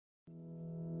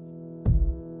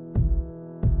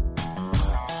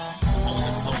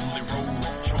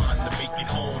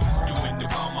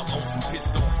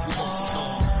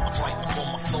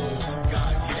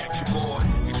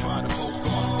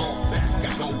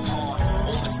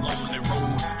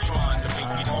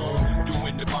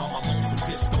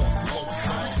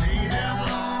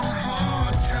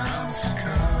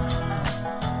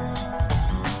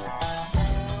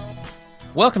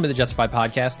Welcome to the Justified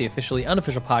Podcast, the officially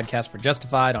unofficial podcast for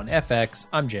Justified on FX.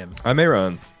 I'm Jim. I'm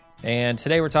Aaron. And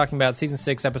today we're talking about Season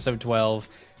 6, Episode 12,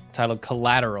 titled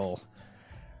Collateral.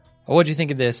 What'd you think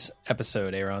of this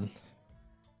episode, Aaron?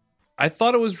 I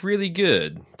thought it was really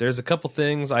good. There's a couple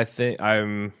things I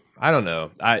don't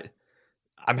know.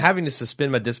 I'm having to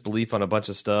suspend my disbelief on a bunch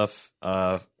of stuff.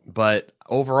 But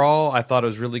overall, I thought it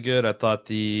was really good. I thought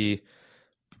the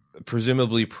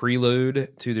presumably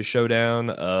prelude to the showdown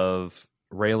of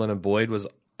Raylan and Boyd was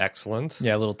excellent.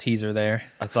 Yeah, a little teaser there.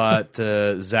 I thought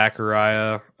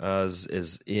Zachariah's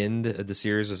end of the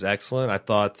series was excellent. I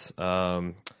thought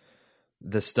the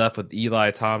stuff with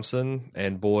Eli Thompson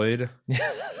and Boyd,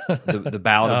 the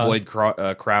Ballad of Boyd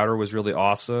Crowder was really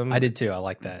awesome. I did too. I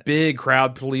like that. Big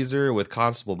crowd pleaser with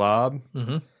Constable Bob.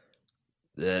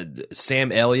 Mm-hmm.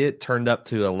 Sam Elliott turned up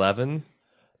to 11.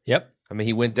 Yep. I mean,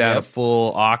 he went down a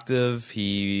full octave.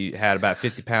 He had about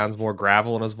 50 pounds more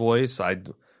gravel in his voice.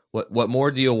 What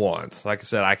more do you want? Like I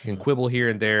said, I can quibble here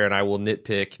and there, and I will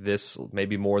nitpick this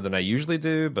maybe more than I usually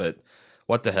do, but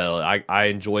what the hell? I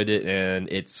enjoyed it, and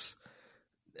it's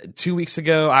 2 weeks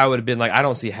ago, I would have been like, I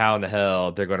don't see how in the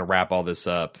hell they're going to wrap all this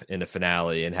up in a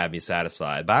finale and have me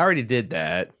satisfied. But I already did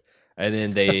that, and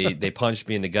then they punched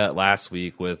me in the gut last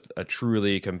week with a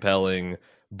truly compelling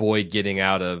Boyd getting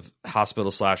out of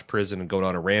hospital/prison and going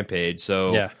on a rampage.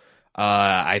 So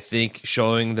I think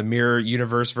showing the mirror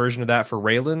universe version of that for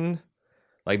Raylan,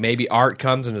 like maybe Art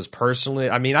comes and is personally,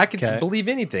 I mean, I could believe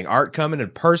anything. Art coming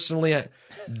and personally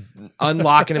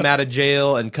unlocking him out of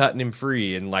jail and cutting him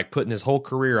free and like putting his whole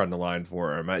career on the line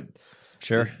for him.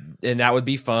 Sure. And that would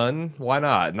be fun. Why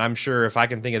not? And I'm sure if I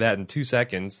can think of that in 2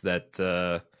 seconds that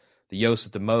the Yost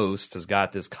at the Most has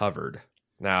got this covered.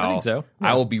 Now, I think so.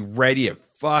 Yeah. I will be ready to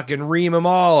fucking ream them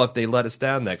all if they let us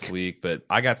down next week, but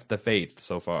I got the faith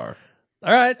so far.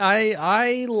 All right,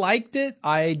 I liked it.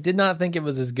 I did not think it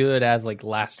was as good as like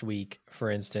last week,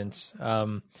 for instance.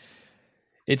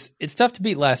 It's tough to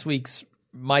beat last week's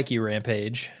Mikey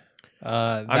rampage.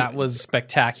 That was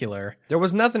spectacular. There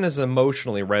was nothing as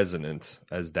emotionally resonant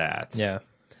as that. Yeah.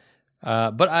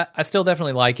 But I still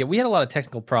definitely like it. We had a lot of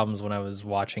technical problems when I was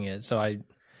watching it, so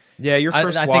your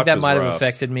first I watch think that was might have rough.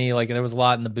 affected me. Like there was a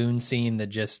lot in the Boone scene that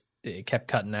just it kept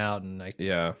cutting out, and I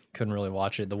couldn't really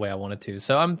watch it the way I wanted to.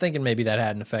 So I'm thinking maybe that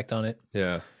had an effect on it.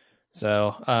 Yeah.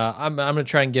 So I'm going to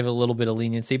try and give it a little bit of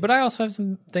leniency, but I also have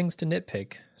some things to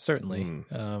nitpick. Certainly,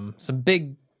 some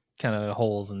big kind of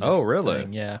holes in this. Oh, really?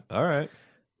 Thing. Yeah. All right.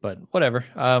 But whatever.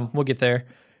 We'll get there.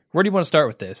 Where do you want to start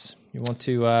with this? You want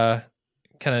to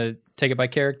kind of take it by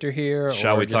character here?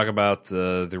 Shall we talk about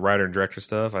the writer and director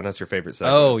stuff? I know it's your favorite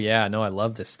segment. Oh, yeah. No, I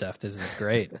love this stuff. This is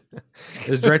great. It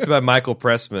was directed by Michael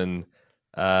Pressman,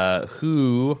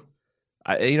 who,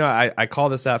 I call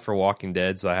this out for Walking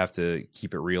Dead, so I have to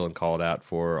keep it real and call it out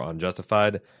for on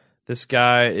Justified. This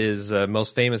guy is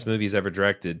most famous movie he's ever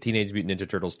directed, Teenage Mutant Ninja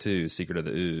Turtles 2, Secret of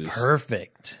the Ooze.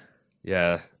 Perfect.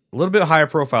 Yeah. A little bit higher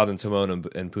profile than Timon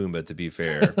and Pumbaa, to be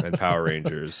fair, and Power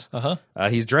Rangers.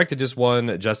 He's directed just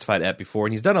one Justified ep before,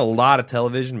 and he's done a lot of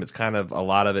television, but it's kind of, a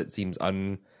lot of it seems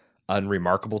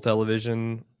unremarkable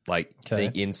television. Like,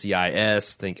 think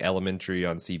NCIS, think Elementary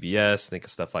on CBS, think of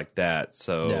stuff like that.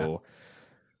 So,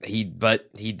 he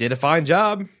did a fine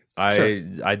job.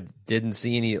 I didn't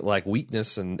see any, like,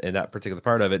 weakness in that particular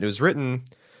part of it. It was written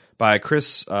by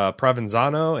Chris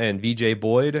Provenzano and VJ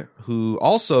Boyd, who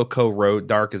also co-wrote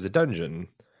Dark as a Dungeon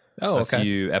a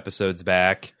few episodes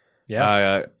back.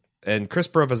 Yeah. And Chris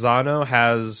Provenzano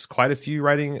has quite a few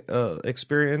writing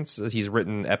experience. He's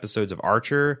written episodes of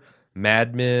Archer,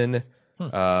 Mad Men,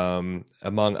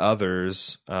 among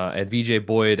others. And VJ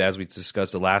Boyd, as we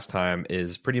discussed the last time,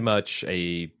 is pretty much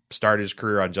started his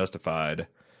career on Justified.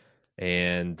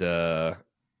 And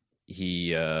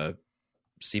he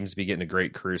seems to be getting a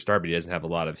great career start, but he doesn't have a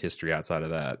lot of history outside of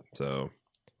that. So,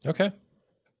 okay.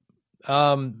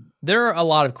 There are a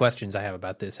lot of questions I have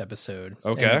about this episode.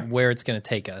 And where it's going to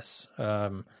take us. I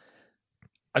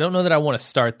don't know that I want to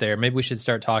start there. Maybe we should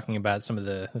start talking about some of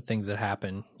the things that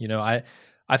happen. You know, I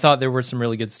thought there were some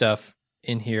really good stuff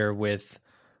in here with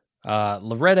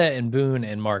Loretta and Boone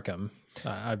and Markham.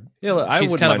 I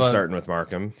wouldn't mind starting with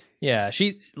Markham. Yeah,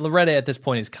 Loretta at this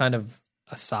point is kind of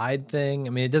a side thing. I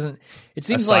mean, it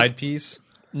seems a like side piece.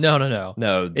 No.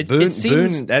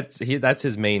 Boone, that's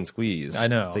his main squeeze. I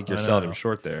know. I think you're selling him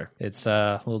short there. It's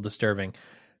a little disturbing.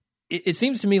 It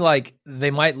seems to me like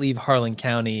they might leave Harlan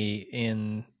County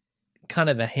in kind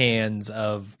of the hands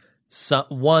of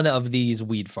one of these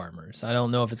weed farmers. I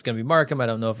don't know if it's going to be Markham. I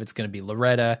don't know if it's going to be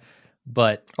Loretta.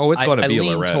 But it's going to be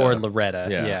lean Loretta. Toward Loretta,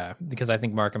 yeah, because I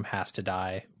think Markham has to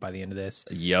die by the end of this.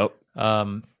 Yep.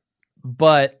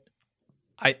 But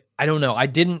I I don't know. I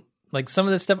didn't like some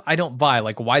of this stuff. I don't buy.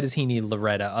 Like, why does he need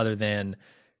Loretta other than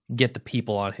get the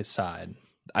people on his side?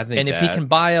 I think, and if he can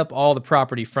buy up all the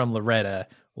property from Loretta,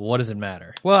 what does it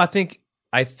matter? Well, I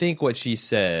think what she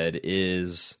said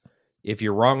is, if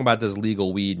you're wrong about this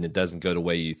legal weed and it doesn't go the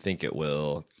way you think it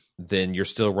will, then you're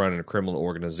still running a criminal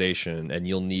organization, and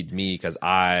you'll need me because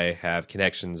I have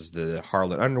connections to the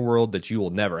Harlan underworld that you will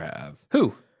never have.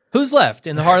 Who's left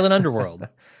in the Harlan underworld?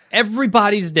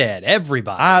 Everybody's dead.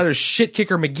 Everybody. There's Shit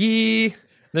Kicker McGee.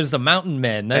 There's the Mountain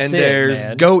Men. That's and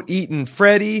there's Goat Eating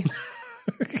Freddy.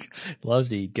 Loves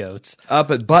to eat goats.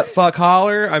 Up at Buttfuck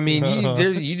Holler. I mean,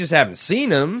 you just haven't seen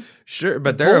them. Sure,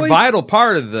 but they're a vital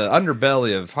part of the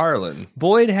underbelly of Harlan.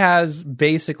 Boyd has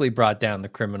basically brought down the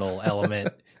criminal element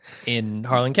in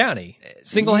Harlan County.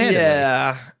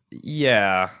 Single-handedly.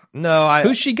 Yeah. No,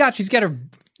 who's she got? She's got her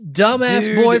dumbass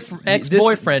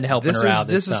ex-boyfriend helping her out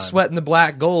this time. This is sweating the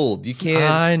black gold. You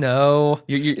can't... I know.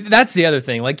 That's the other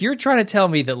thing. Like, you're trying to tell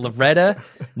me that Loretta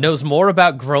knows more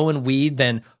about growing weed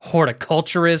than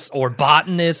horticulturists or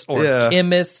botanists or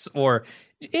chemists or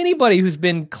anybody who's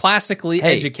been classically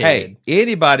educated. Hey,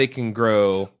 anybody can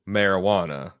grow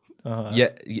marijuana. Yeah,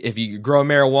 if you grow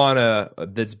marijuana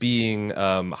that's being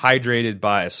hydrated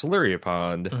by a slurry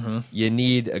pond, you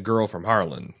need a girl from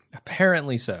Harlan.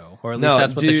 Apparently so, or at least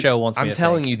that's what the show wants me to think. I'm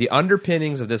telling you, the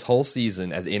underpinnings of this whole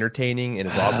season, as entertaining and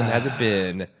as awesome as it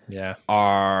been,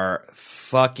 are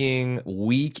fucking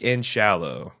weak and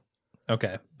shallow.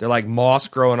 Okay. They're like moss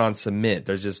growing on cement.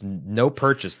 There's just no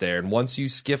purchase there, and once you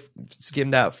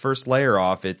skim that first layer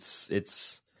off,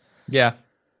 it's yeah.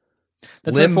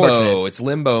 That's limbo. Unfortunate. It's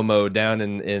limbo mode down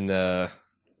in the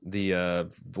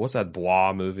what's that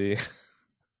Bois movie?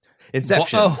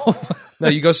 Inception. No,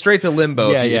 you go straight to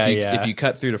limbo if you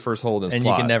cut through the first hole in this and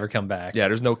plot. You can never come back. Yeah,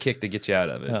 there's no kick to get you out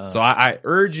of it. So I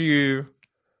urge you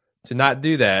to not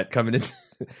do that coming in.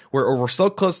 We're so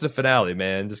close to the finale,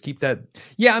 man. Just keep that.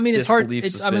 Yeah, I mean, it's hard.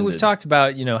 Suspended. I mean, we've talked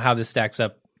about how this stacks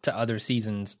up to other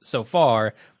seasons so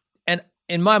far, and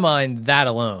in my mind, that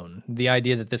alone, the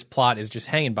idea that this plot is just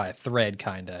hanging by a thread,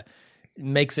 kind of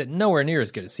makes it nowhere near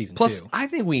as good as season 2. Plus, I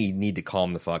think we need to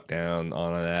calm the fuck down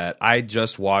on that. I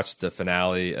just watched the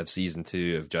finale of season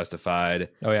 2 of Justified.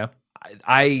 Oh yeah,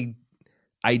 I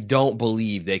don't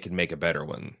believe they can make a better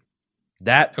one.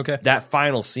 That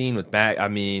final scene with Mag, I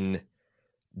mean,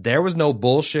 there was no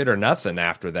bullshit or nothing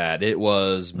after that. It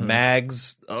was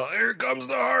Mag's, here comes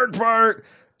the hard part.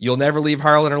 You'll never leave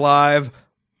Harlan alive.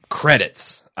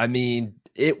 Credits. I mean,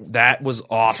 that was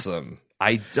awesome.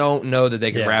 I don't know that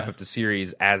they can wrap up the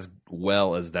series as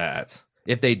well as that.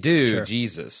 If they do,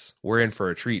 Jesus, we're in for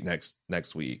a treat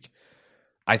next week.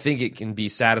 I think it can be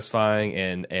satisfying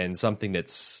and something that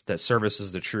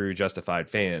services the true Justified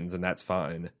fans, and that's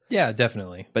fine. Yeah,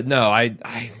 definitely. But no,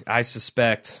 I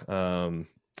suspect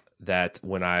that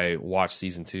when I watch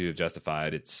season 2 of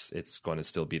Justified, it's going to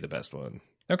still be the best one.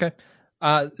 Okay.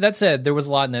 That said, there was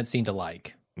a lot in that scene to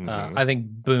like. I think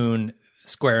Boone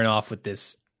squaring off with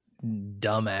this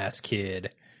dumbass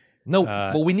kid. No,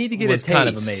 but we need to get a taste. Kind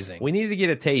of amazing. We needed to get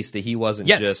a taste that he wasn't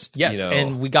just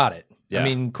and we got it. Yeah. I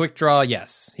mean, quick draw,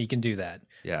 yes, he can do that.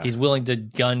 Yeah, he's willing to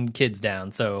gun kids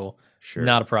down, so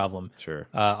not a problem. Sure.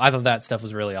 I thought that stuff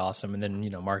was really awesome, and then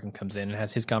Markham comes in and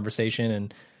has his conversation,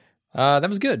 and that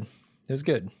was good. It was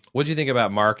good. What do you think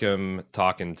about Markham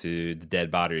talking to the dead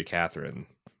body of Catherine?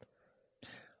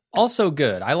 Also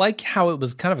good. I like how it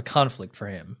was kind of a conflict for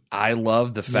him. I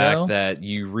love the fact that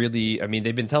you really, I mean,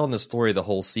 they've been telling the story the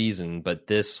whole season, but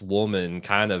this woman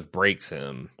kind of breaks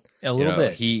him. A little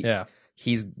bit.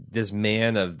 He's this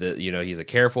man of the, he's a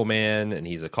careful man and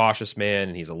he's a cautious man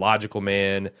and he's a logical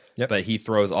man, but he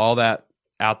throws all that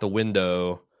out the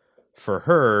window for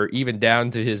her, even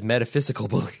down to his metaphysical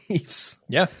beliefs.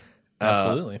 Yeah,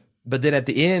 absolutely. But then at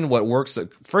the end, what works,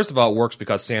 first of all, it works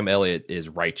because Sam Elliott is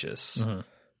righteous. Mm-hmm.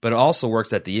 But it also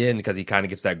works at the end because he kind of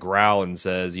gets that growl and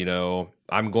says,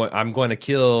 I'm going to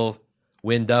kill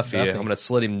Wynn Duffy. I'm going to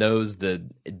slit him nose the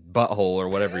butthole or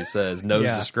whatever he says, nose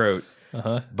the scrot.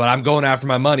 But I'm going after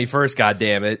my money first,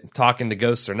 goddammit, talking to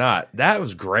ghosts or not. That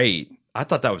was great. I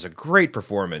thought that was a great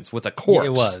performance with a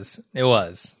corpse. It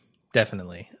was.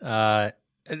 Definitely.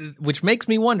 Which makes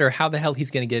me wonder how the hell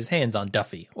he's going to get his hands on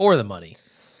Duffy or the money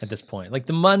at this point. Like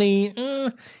the money,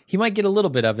 he might get a little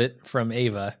bit of it from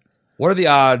Ava. What are the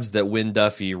odds that Wynn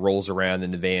Duffy rolls around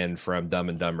in the van from Dumb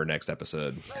and Dumber next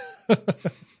episode?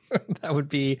 That would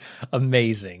be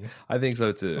amazing. I think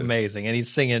so too. Amazing. And he's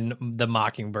singing the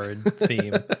Mockingbird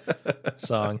theme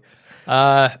song.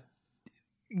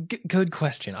 Good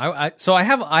question. So I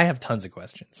have tons of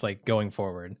questions like going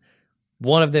forward.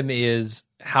 One of them is,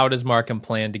 how does Markham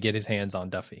plan to get his hands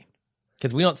on Duffy?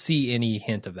 Because we don't see any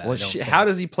hint of that. Well, how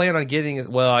does he plan on getting it?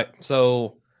 Well,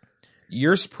 so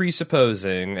you're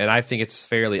presupposing, and I think it's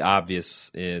fairly obvious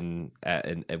in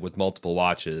with multiple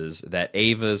watches, that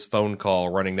Ava's phone call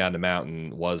running down the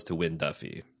mountain was to win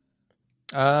Duffy.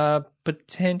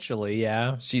 Potentially,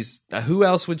 yeah. She's who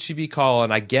else would she be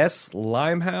calling? I guess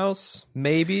Limehouse,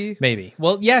 maybe.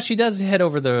 Well, yeah, she does head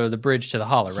over the bridge to the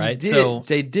holler, right? So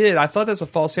they did. I thought that's a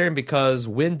false hearing because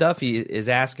Win Duffy is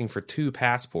asking for 2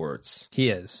 passports. He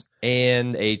is,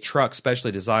 and a truck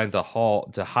specially designed to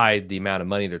hide the amount of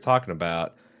money they're talking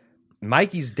about.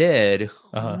 Mikey's dead.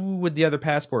 Who would the other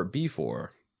passport be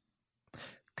for?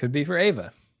 Could be for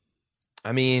Ava.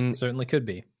 I mean, certainly could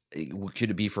be.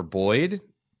 Could it be for Boyd?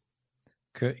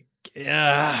 Could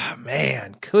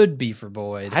be for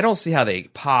Boyd. I don't see how they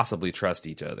possibly trust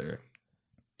each other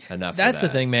enough. That's the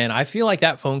thing, man. I feel like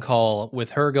that phone call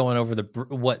with her going over the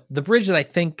bridge that I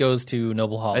think goes to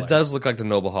Noble Holler. It does look like the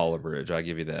Noble Holler Bridge. I'll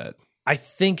give you that. I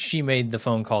think she made the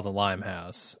phone call to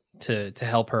Limehouse to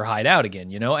help her hide out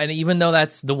again. And even though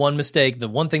that's the one mistake, the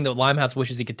one thing that Limehouse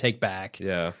wishes he could take back.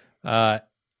 Yeah.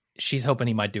 She's hoping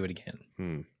he might do it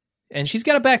again. And she's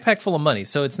got a backpack full of money,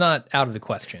 so it's not out of the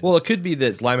question. Well, it could be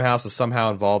that Limehouse is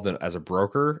somehow involved as a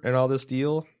broker in all this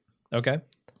deal. Okay.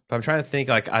 But I'm trying to think,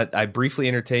 I briefly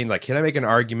entertained, can I make an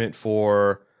argument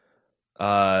for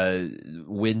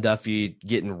Win Duffy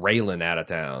getting Raylan out of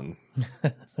town?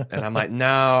 And I'm like, no,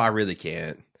 I really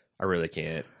can't. I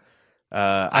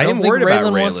am worried about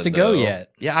Raylan wants to go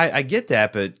yet. Yeah, I get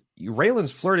that, but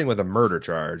Raylan's flirting with a murder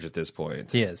charge at this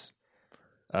point. He is.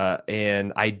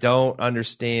 And I don't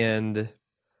understand.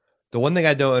 The one thing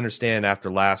I don't understand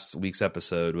after last week's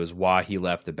episode was why he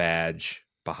left the badge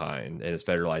behind and his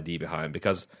federal ID behind.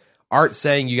 Because Art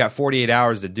saying you got 48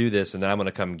 hours to do this and then I'm going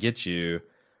to come get you.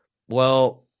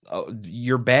 Well,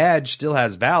 your badge still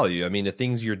has value. I mean, the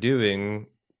things you're doing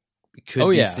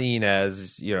could be seen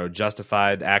as,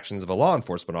 justified actions of a law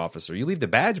enforcement officer. You leave the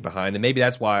badge behind, and maybe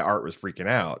that's why Art was freaking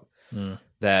out.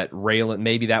 That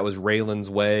maybe that was Raylan's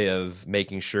way of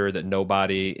making sure that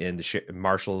nobody in the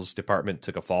marshal's department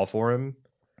took a fall for him.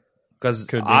 Because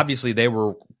obviously they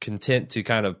were content to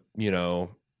kind of,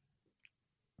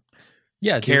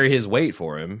 carry his weight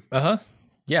for him.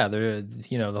 Yeah,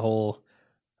 the whole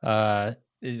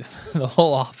the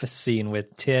whole office scene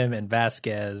with Tim and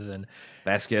Vasquez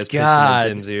pissing in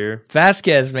Tim's ear.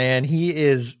 Vasquez, man, he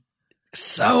is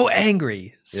so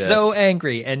angry. Yes. So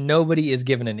angry, and nobody is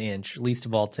given an inch, least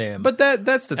of all Tim. But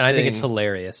that's the thing. I think it's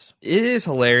hilarious. It is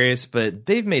hilarious, but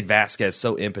they've made Vasquez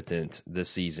so impotent this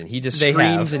season. He just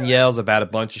screams and yells about a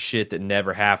bunch of shit that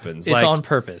never happens. It's on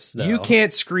purpose, though. You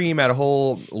can't scream at a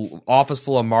whole office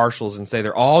full of marshals and say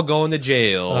they're all going to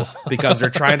jail because they're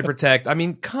trying to protect. I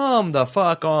mean, come the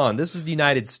fuck on. This is the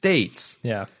United States.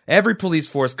 Yeah. Every police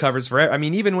force covers for. I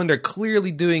mean, even when they're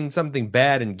clearly doing something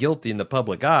bad and guilty in the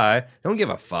public eye, they don't give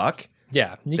a fuck.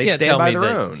 Yeah, they stand by their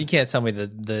own. You can't tell me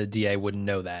that the DA wouldn't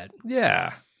know that.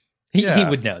 Yeah. He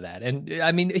would know that. And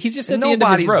I mean, he's just at the end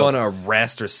of his rope. Nobody's going to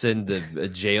arrest or send to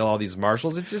jail all these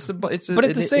marshals. It's just but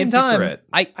at the same time,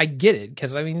 I get it,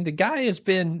 because I mean, the guy has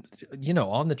been,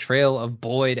 on the trail of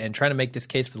Boyd and trying to make this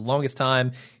case for the longest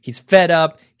time. He's fed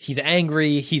up, he's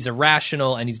angry, he's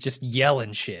irrational, and he's just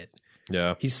yelling shit.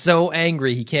 Yeah. He's so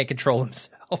angry he can't control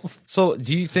himself. So,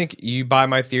 do you think you buy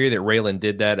my theory that Raylan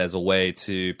did that as a way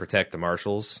to protect the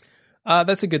marshals?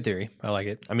 That's a good theory. I like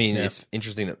it. I mean, it's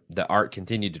interesting that Art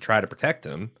continued to try to protect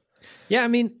him. Yeah, I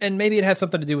mean, and maybe it has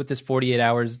something to do with this 48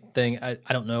 hours thing. I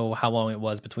don't know how long it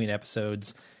was between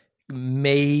episodes.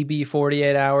 Maybe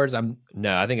 48 hours.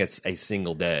 No, I think it's a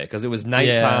single day, because it was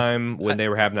nighttime when they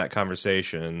were having that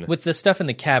conversation. With the stuff in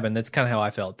the cabin, that's kind of how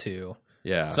I felt too.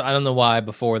 Yeah. So I don't know why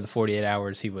before the 48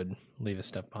 hours he would leave his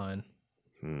stuff behind.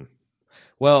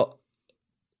 Well,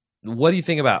 what do you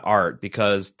think about Art?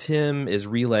 Because Tim is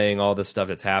relaying all this stuff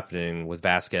that's happening with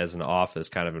Vasquez in the office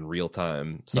kind of in real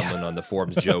time. Someone on the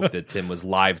forums joked that Tim was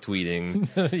live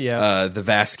tweeting the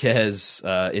Vasquez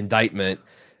indictment.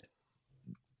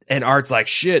 And Art's like,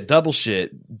 shit, double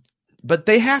shit. But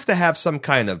they have to have some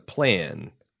kind of plan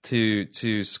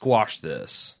to squash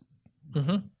this.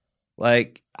 Mm-hmm.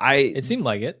 It seemed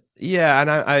like it. Yeah,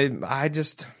 and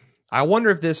I wonder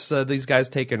if these guys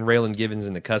taking Raylan Givens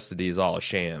into custody is all a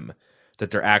sham,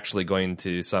 that they're actually going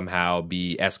to somehow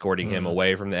be escorting him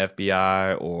away from the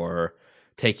FBI or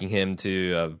taking him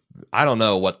to I don't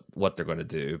know what they're going to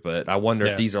do, but I wonder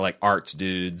if these are like Art's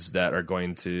dudes that are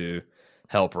going to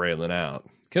help Raylan out.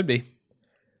 Could be.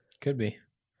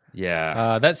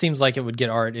 Yeah. That seems like it would get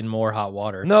Art in more hot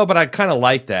water. No, but I kind of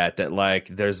like that like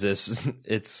there's this,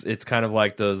 it's kind of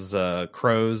like those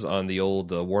crows on the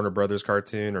old Warner Brothers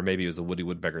cartoon, or maybe it was the Woody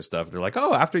Woodpecker stuff. They're like,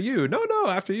 oh, after you. No,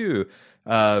 after you.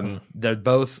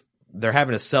 They're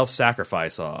having a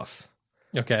self-sacrifice off.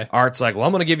 Okay. Art's like, well,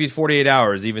 I'm going to give you 48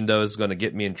 hours, even though it's going to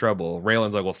get me in trouble.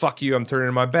 Raylan's like, well, fuck you, I'm turning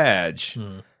in my badge.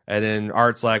 And then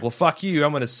Art's like, well, fuck you,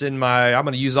 I'm going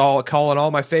to use calling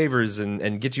all my favors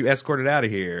and get you escorted out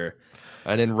of here.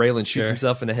 And then Raylan shoots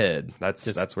himself in the head.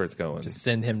 That's where it's going. Just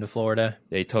send him to Florida.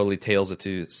 Yeah, he totally tails the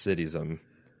two cities.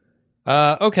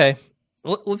 Okay.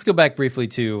 Let's go back briefly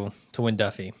to Win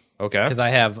Duffy. Okay. Because I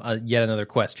have yet another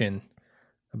question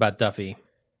about Duffy.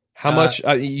 How much?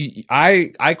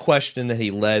 I question that he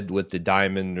led with the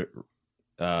diamond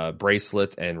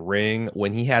bracelet and ring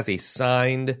when he has a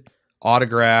signed,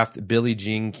 autographed Billie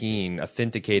Jean King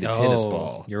authenticated tennis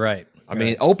ball. You're right. I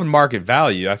mean, open market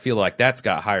value. I feel like that's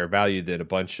got higher value than a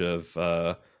bunch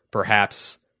of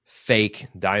perhaps fake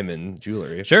diamond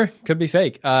jewelry. Sure, could be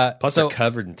fake. Plus, they're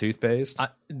covered in toothpaste.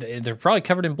 They're probably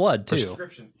covered in blood too.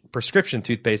 Prescription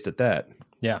toothpaste at that.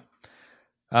 Yeah.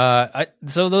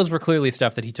 So those were clearly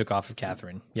stuff that he took off of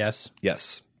Catherine. Yes.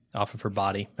 Off of her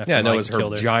body. Yeah, no, it was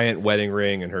her giant wedding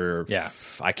ring and her. Yeah.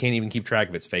 I can't even keep track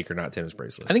if it's fake or not tennis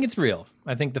bracelet. I think it's real.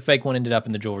 I think the fake one ended up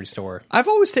in the jewelry store. I've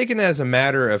always taken that as a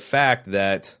matter of fact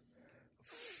that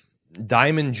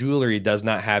diamond jewelry does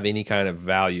not have any kind of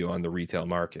value on the retail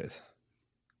market.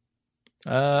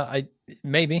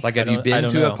 Maybe. Like, have you been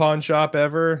to a pawn shop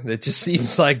ever? It just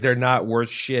seems like they're not worth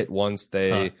shit once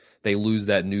they lose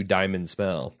that new diamond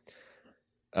smell.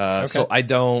 So I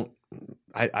don't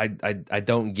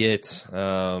get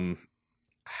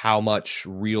how much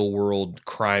real world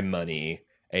crime money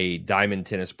a diamond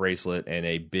tennis bracelet and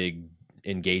a big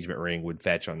engagement ring would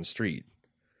fetch on the street.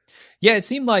 Yeah, it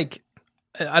seemed like,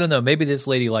 I don't know, maybe this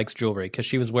lady likes jewelry because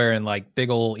she was wearing like big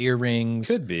old earrings.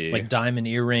 Could be. Like diamond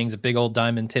earrings, a big old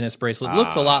diamond tennis bracelet.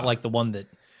 Looked a lot like the one that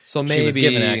so maybe she was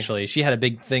given, actually. She had a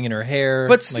big thing in her hair.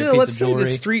 But still, let's say the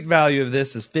street value of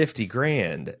this is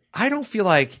 $50,000. I don't feel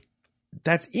like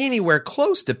that's anywhere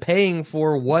close to paying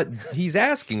for what he's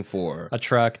asking for. A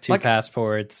truck, two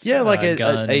passports, like a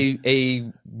gun.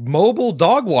 A mobile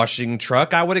dog washing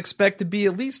truck, I would expect to be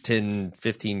at least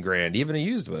 $10,000-$15,000, even a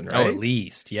used one, right? Oh, at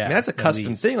least, yeah. I mean, that's a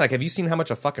custom thing. Like, have you seen how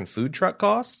much a fucking food truck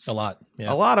costs? A lot.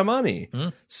 Yeah. A lot of money. Mm-hmm.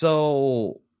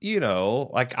 So,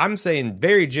 like I'm saying,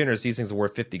 very generous, these things are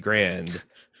worth $50,000.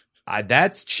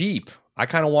 That's cheap. I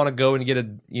kind of want to go and get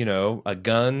a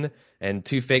gun and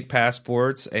 2 fake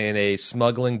passports and a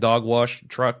smuggling dog wash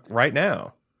truck right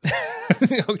now.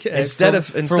 Okay. Instead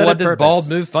of this bald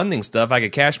move funding stuff, I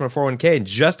could cash my 401k and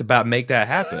just about make that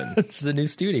happen. It's the new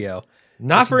studio.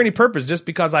 Not for any purpose, just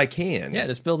because I can. Yeah,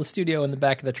 just build a studio in the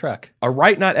back of the truck. A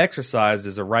right not exercised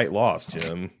is a right lost,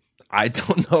 Jim. I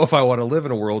don't know if I want to live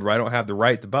in a world where I don't have the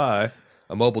right to buy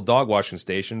a mobile dog washing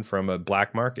station from a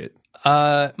black market.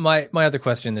 My other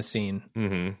question in this scene.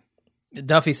 Mm-hmm.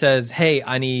 Duffy says, hey,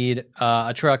 I need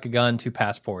a truck, a gun, 2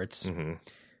 passports. Mm-hmm.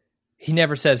 He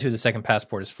never says who the second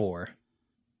passport is for.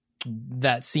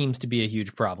 That seems to be a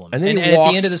huge problem. And at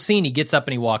the end of the scene, he gets up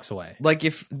and he walks away. Like,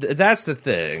 if that's the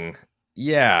thing.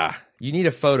 Yeah. You need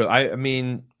a photo. I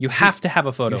mean... You have to have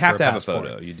a photo. You have to have a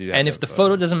photo. You do have and to if have the a photo.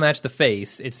 photo doesn't match the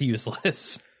face, it's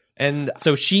useless. And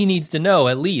so she needs to know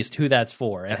at least who that's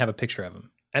for and have a picture of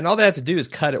him. And all they have to do is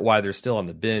cut it while they're still on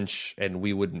the bench, and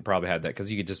we wouldn't probably have that because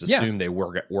you could just assume they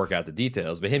work out the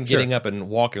details. But him getting up and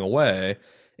walking away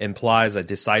implies a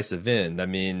decisive end. I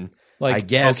mean, like, I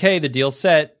guess, okay, the deal's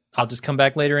set. I'll just come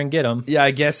back later and get him. Yeah,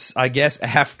 I guess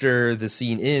after the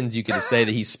scene ends, you could say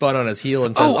that he spun on his heel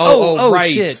and says,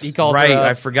 right, shit. He calls right, her up.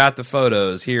 I forgot the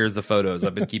photos. Here's the photos.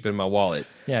 I've been keeping in my wallet.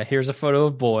 Yeah, here's a photo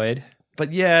of Boyd.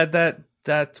 But yeah,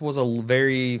 that was a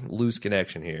very loose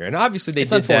connection here. And obviously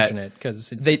it's did that. It's unfortunate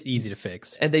because it's easy to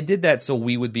fix. And they did that so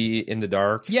we would be in the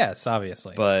dark. Yes,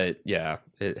 obviously. But yeah,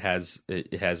 it has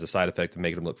a side effect of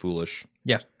making them look foolish.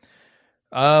 Yeah.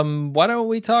 Why don't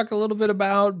we talk a little bit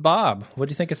about Bob? What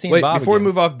do you think of seeing Bob before again? we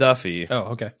move off Duffy.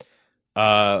 Oh, okay.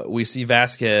 We see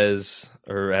Vasquez,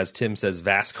 or as Tim says,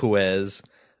 Vasquez,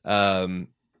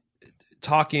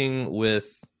 talking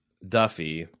with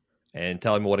Duffy and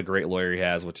telling him what a great lawyer he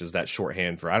has, which is that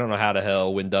shorthand for I don't know how the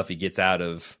hell when Duffy gets out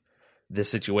of this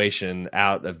situation,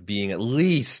 out of being at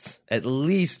least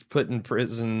put in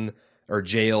prison or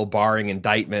jail, barring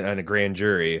indictment on a grand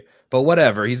jury. But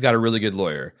whatever, he's got a really good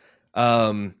lawyer.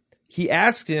 He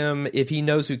asked him if he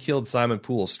knows who killed Simon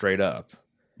Poole straight up.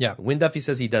 Yeah. Win Duffy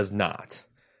says he does not.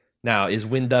 Now, is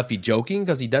Win Duffy joking?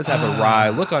 Because he does have a wry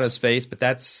look on his face, but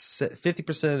that's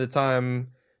 50% of the time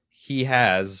he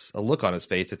has a look on his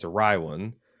face. It's a wry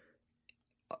one.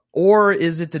 Or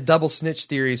is it the double snitch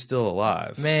theory still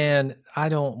alive? Man, I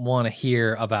don't want to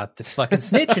hear about this fucking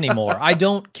snitch anymore. I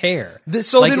don't care.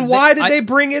 So then why did they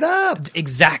bring it up?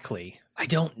 Exactly. I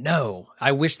don't know.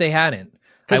 I wish they hadn't.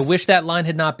 I wish that line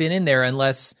had not been in there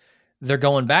unless they're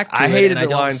going back to it. I hated the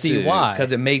line too, why.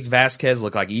 Because it makes Vasquez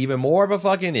look like even more of a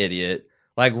fucking idiot.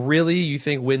 Like, really? You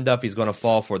think Win Duffy's going to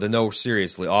fall for the no,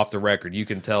 seriously, off the record, you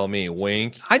can tell me,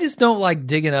 wink? I just don't like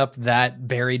digging up that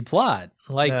buried plot.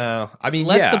 Like, no, I mean,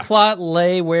 let the plot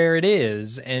lay where it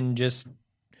is and just,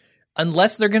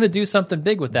 unless they're going to do something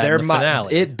big with that in the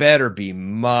finale. It better be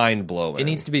mind-blowing. It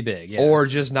needs to be big, yeah. Or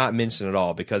just not mention at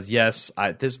all, because yes,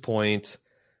 at this point,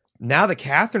 now that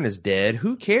Catherine is dead,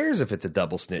 who cares if it's a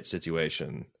double snitch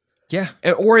situation? Yeah.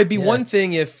 Or it'd be one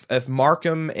thing if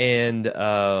Markham and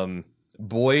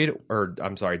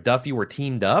Duffy were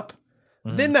teamed up,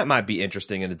 then that might be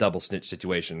interesting in a double snitch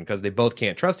situation because they both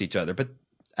can't trust each other. But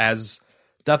as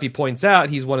Duffy points out,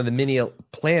 he's one of the many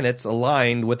planets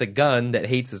aligned with a gun that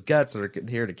hates his guts that are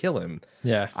here to kill him.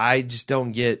 Yeah. I just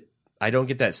don't get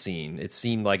that scene. It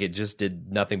seemed like it just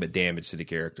did nothing but damage to the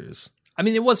characters. I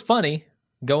mean, it was funny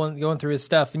going through his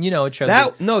stuff, and it showed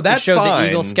that's fine. The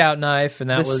Eagle Scout knife, and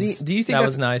that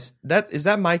was nice. Is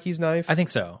that Mikey's knife? I think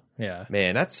so. Yeah.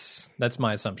 Man, that's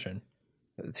my assumption.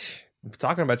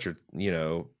 Talking about your,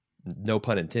 no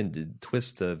pun intended,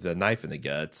 twist of the knife in the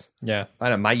guts. Yeah. I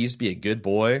know, Mike used to be a good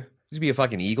boy. Used to be a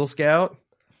fucking Eagle Scout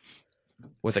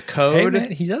with a code. Hey,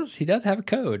 man, he does have a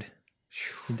code.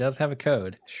 He does have a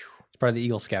code. It's part of the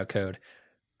Eagle Scout code.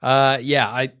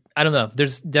 Yeah, I don't know.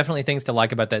 There's definitely things to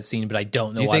like about that scene, but I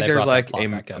don't know why they brought that plot back up. Do you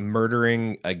think there's like a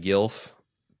murdering a GILF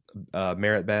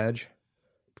merit badge?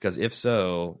 Because if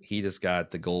so, he just got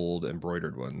the gold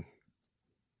embroidered one.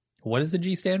 What does the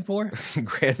G stand for?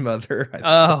 Grandmother.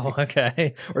 Oh,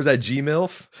 okay. Or is that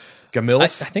G-MILF? Gamilf? I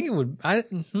think it would. I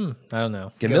don't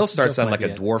know. Gamilf starts sounding like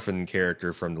a dwarven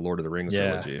character from the Lord of the Rings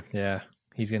trilogy. Yeah.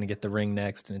 He's going to get the ring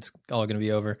next, and it's all going to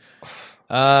be over.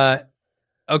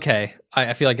 Okay.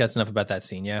 I feel like that's enough about that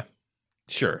scene, yeah?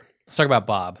 Sure. Let's talk about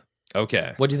Bob.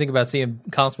 Okay. What do you think about seeing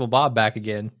Constable Bob back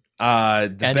again?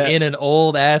 In an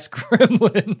old ass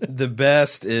gremlin. The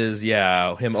best is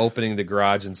him opening the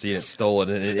garage and seeing it stolen,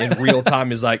 and in real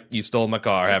time he's like, "You stole my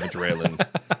car, haven't you, Raylan?"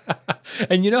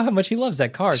 And you know how much he loves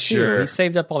that car. Sure, too. He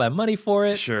saved up all that money for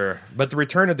it. Sure, but the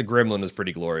return of the gremlin was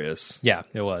pretty glorious. Yeah,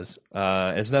 it was.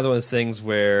 It's another one of those things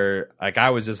where, like,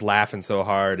 I was just laughing so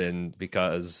hard, and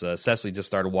because Cecily just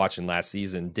started watching last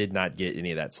season, did not get any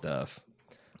of that stuff.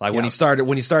 Like when he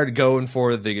started going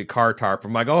for the car tarp,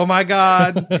 I'm like, oh my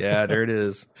God. Yeah, there it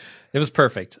is. It was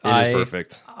perfect. It is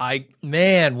perfect.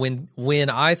 When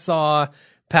I saw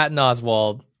Patton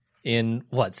Oswalt in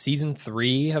season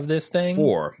 3 of this thing?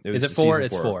 4. Is it 4?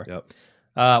 It's 4. Yep.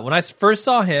 When I first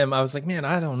saw him, I was like, man,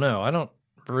 I don't know. I don't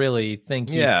really think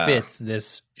he fits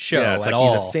this show at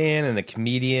all. He's a fan and a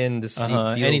comedian.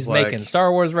 And he's making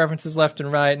Star Wars references left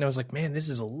and right. And I was like, man, this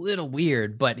is a little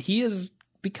weird, but he is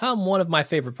become one of my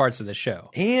favorite parts of the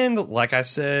show. And like I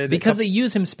said, because they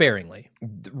use him sparingly.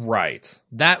 Right.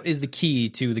 That is the key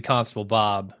to the Constable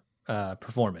Bob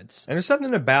performance. And there's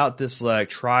something about this like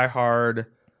try hard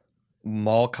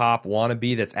mall cop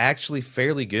wannabe that's actually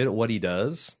fairly good at what he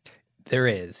does. There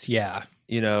is, yeah.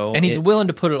 And he's willing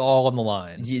to put it all on the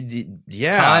line.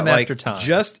 Yeah. Time after time.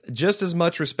 Just as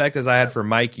much respect as I had for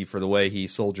Mikey for the way he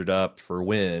soldiered up for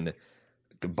Win.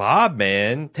 Bob,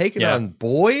 man, taking on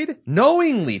Boyd,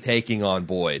 knowingly taking on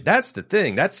Boyd. That's the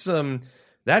thing. That's some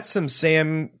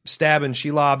Sam stabbing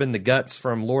Shelob in the guts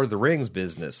from Lord of the Rings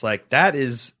business. Like that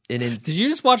is Did you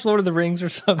just watch Lord of the Rings or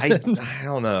something? I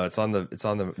don't know. It's on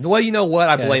the. Well, you know what?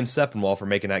 I blame Sepinwall for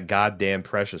making that goddamn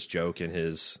Precious joke in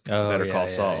his Better Call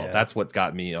Saul. Yeah. That's what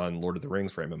got me on Lord of the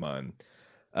Rings frame of mind.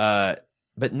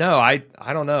 But no, I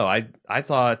don't know. I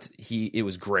thought it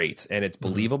was great and it's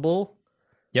believable.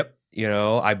 Yep.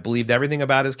 I believed everything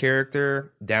about his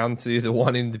character down to the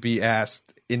wanting to be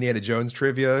asked Indiana Jones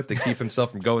trivia to keep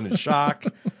himself from going in shock.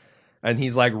 And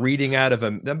he's like reading out of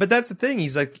him. But that's the thing.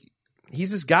 He's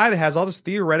this guy that has all this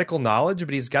theoretical knowledge,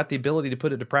 but he's got the ability to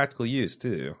put it to practical use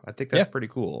too. I think that's pretty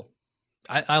cool.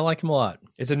 I like him a lot.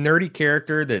 It's a nerdy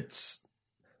character that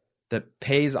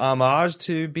pays homage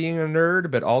to being a nerd,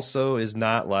 but also is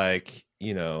not like,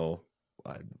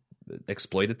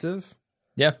 exploitative.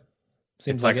 Yeah.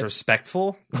 Seems like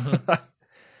respectful.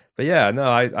 But yeah, no,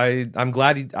 I'm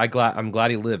glad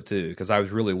he lived too, because I was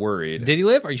really worried. Did he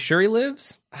live? Are you sure he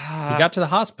lives? He got to the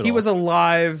hospital. He was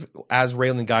alive as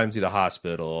Raylan got him to the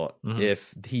hospital. Mm-hmm.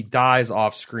 If he dies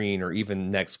off screen or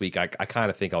even next week, I kind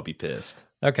of think I'll be pissed.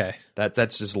 Okay.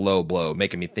 That's just low blow,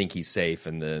 making me think he's safe,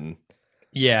 and then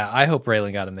yeah, I hope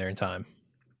Raylan got him there in time.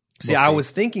 See, I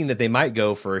was thinking that they might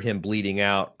go for him bleeding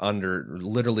out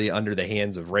literally under the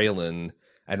hands of Raylan,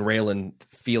 and Raylan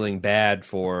feeling bad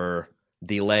for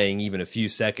delaying even a few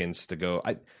seconds to go.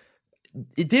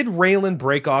 Did Raylan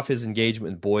break off his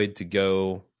engagement with Boyd to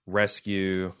go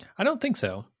rescue? I don't think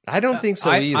so. I don't think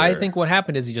so either. I think what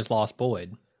happened is he just lost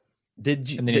Boyd. And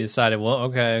then he decided, well,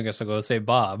 okay, I guess I'll go save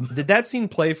Bob. Did that scene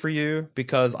play for you?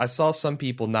 Because I saw some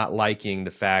people not liking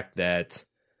the fact that,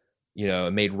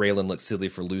 it made Raylan look silly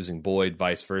for losing Boyd,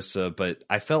 vice versa. But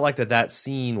I felt like that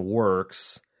scene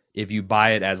works if you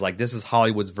buy it as like, this is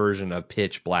Hollywood's version of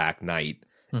Pitch Black night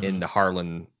in the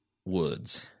Harlan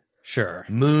woods. Sure.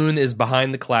 Moon is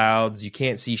behind the clouds. You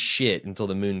can't see shit until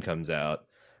the moon comes out.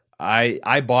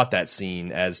 I bought that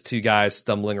scene as two guys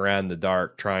stumbling around in the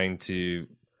dark trying to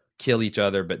kill each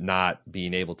other, but not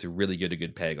being able to really get a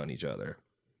good peg on each other.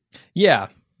 Yeah,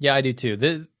 I do too.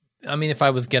 If I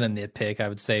was gonna nitpick, I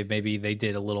would say maybe they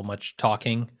did a little much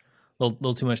talking, a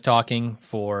little too much talking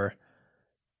for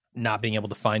not being able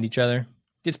to find each other.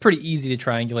 It's pretty easy to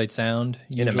triangulate sound.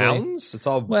 Usually. In the mountains? It's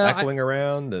all echoing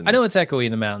around. And... I know it's echoey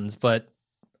in the mountains, but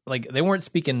like they weren't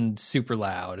speaking super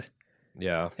loud.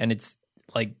 Yeah. And it's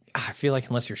like, I feel like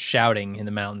unless you're shouting in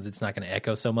the mountains, it's not going to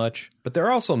echo so much. But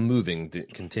they're also moving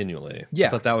continually. Yeah. I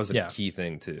thought that was a key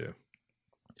thing too.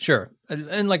 Sure.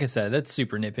 And like I said, that's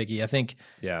super nitpicky. I think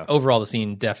overall the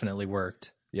scene definitely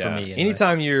worked for me. Anyway.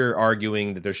 Anytime you're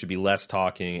arguing that there should be less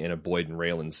talking in a Boyd and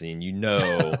Raylan scene,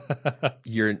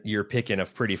 you're picking a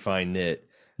pretty fine nit.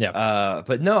 Yeah.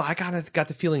 But no, I got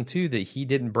the feeling too that he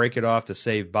didn't break it off to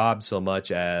save Bob so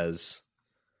much as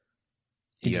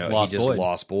he just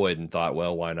lost Boyd and thought,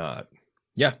 well, why not?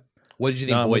 Yeah. What did you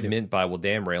think Boyd meant by, well,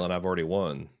 damn, Raylan, I've already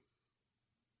won?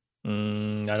 I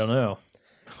don't know.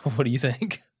 What do you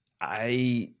think?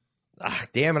 Damn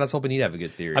it, I was hoping he'd have a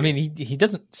good theory. I mean, he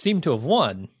doesn't seem to have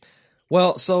won.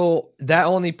 Well, so that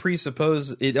only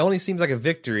it only seems like a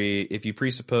victory if you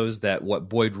presuppose that what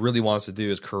Boyd really wants to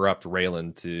do is corrupt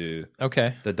Raylan to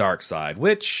the dark side,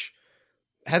 which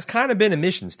has kind of been a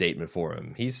mission statement for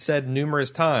him. He's said numerous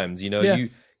times,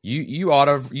 you ought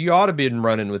to been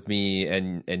running with me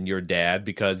and your dad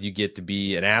because you get to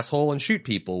be an asshole and shoot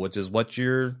people, which is what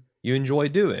you enjoy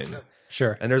doing.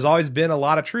 Sure. And there's always been a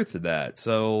lot of truth to that.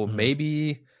 So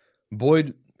maybe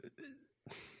Boyd,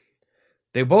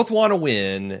 they both want to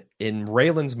win. In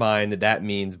Raylan's mind, that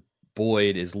means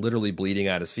Boyd is literally bleeding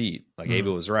out his feet. Like Ava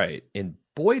was right. In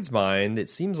Boyd's mind, it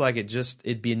seems like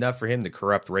it'd be enough for him to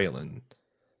corrupt Raylan.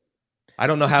 I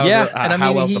don't know how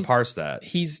else to parse that.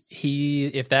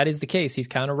 If that is the case, he's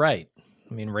kind of right.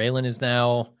 I mean, Raylan is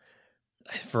now,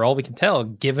 for all we can tell,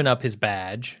 given up his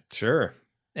badge. Sure.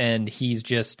 And he's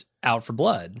just out for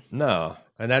blood. No.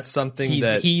 And that's something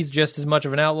he's just as much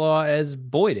of an outlaw as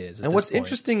Boyd is. And what's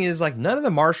interesting is like none of the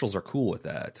marshals are cool with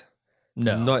that.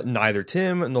 No. Neither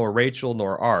Tim nor Rachel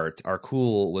nor Art are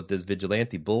cool with this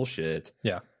vigilante bullshit.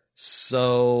 Yeah.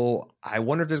 So I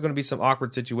wonder if there's going to be some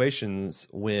awkward situations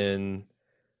when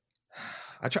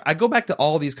I go back to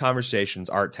all these conversations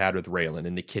Art's had with Raylan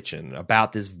in the kitchen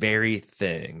about this very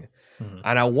thing.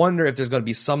 And I wonder if there's going to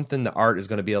be something that Art is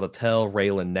going to be able to tell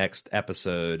Raylan next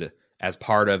episode as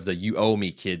part of the "you owe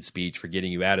me, kid" speech for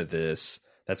getting you out of this.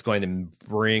 That's going to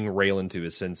bring Raylan to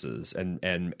his senses and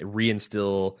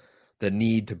reinstill the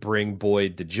need to bring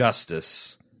Boyd to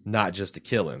justice, not just to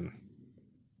kill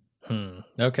him.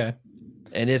 Okay.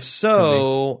 And if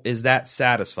so, is that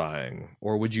satisfying?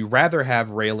 Or would you rather have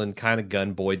Raylan kind of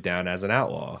gun Boyd down as an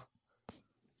outlaw?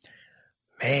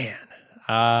 Man.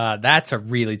 That's a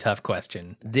really tough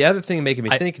question. The other thing making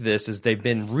me think this is they've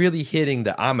been really hitting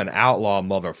the "I'm an outlaw,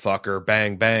 motherfucker,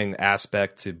 bang, bang"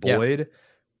 aspect to Boyd. Yeah.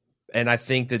 And I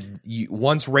think that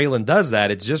once Raylan does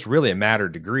that, it's just really a matter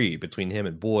of degree between him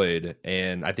and Boyd.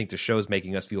 And I think the show's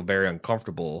making us feel very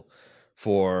uncomfortable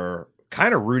for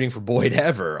kind of rooting for Boyd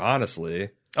ever,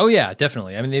 honestly. Oh, yeah,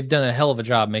 definitely. I mean, they've done a hell of a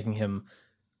job making him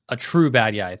a true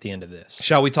bad guy at the end of this.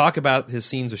 Shall we talk about his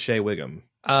scenes with Shea Wiggum?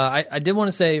 I did want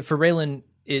to say for Raylan,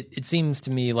 it seems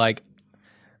to me like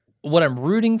what I'm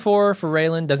rooting for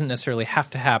Raylan doesn't necessarily have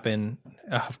to happen,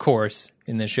 of course,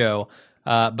 in the show.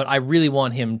 But I really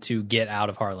want him to get out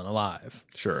of Harlan alive.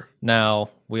 Sure.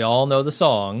 Now, we all know the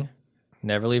song,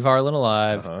 "Never Leave Harlan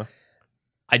Alive." Uh-huh.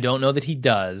 I don't know that he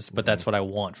does, but that's what I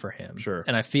want for him. Sure.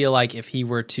 And I feel like if he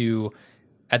were to,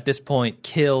 at this point,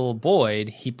 kill Boyd,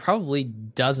 he probably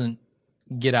doesn't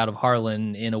get out of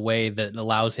Harlan in a way that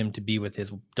allows him to be with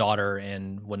his daughter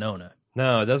and Winona.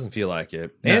 No, it doesn't feel like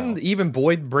it. No. And even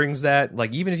Boyd brings that,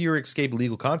 like, even if you escape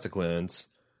legal consequence,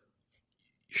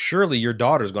 surely your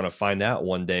daughter's going to find out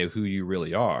one day who you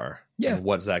really are. Yeah. And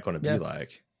what's that going to be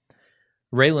like?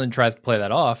 Raylan tries to play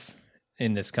that off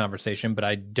in this conversation, but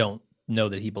I don't know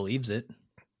that he believes it.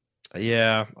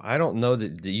 Yeah, I don't know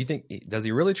that. Do you think, does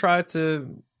he really try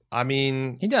to? I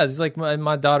mean, he does. He's like,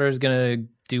 my daughter is gonna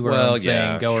do her own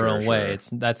thing, go her own way.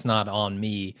 That's not on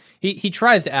me. He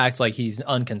tries to act like he's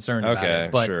unconcerned about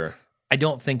it, but I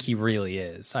don't think he really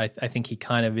is. I think he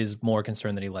kind of is more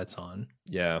concerned than he lets on.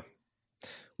 Yeah.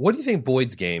 What do you think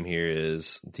Boyd's game here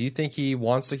is? Do you think he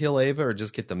wants to kill Ava or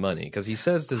just get the money? Because he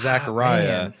says to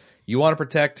Zachariah, you want to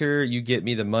protect her, you get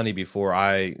me the money before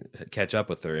I catch up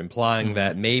with her, implying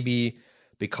that maybe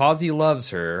because he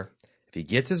loves her, if he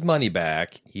gets his money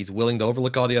back, he's willing to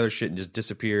overlook all the other shit and just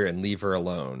disappear and leave her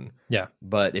alone. Yeah.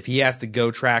 But if he has to go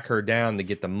track her down to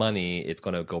get the money, it's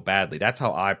going to go badly. That's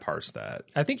how I parse that.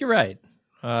 I think you're right.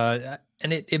 And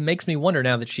it makes me wonder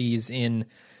now that she's in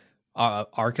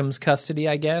Arkham's custody,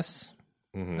 I guess.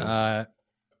 That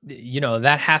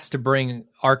has to bring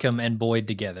Arkham and Boyd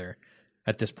together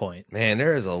at this point. Man,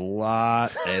 there is a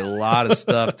lot of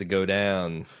stuff to go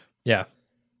down. Yeah.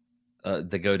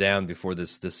 To go down before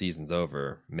this season's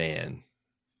over, man.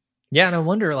 Yeah, and I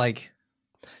wonder, I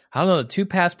don't know, the 2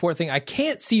 passport thing. I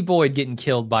can't see Boyd getting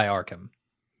killed by Arkham.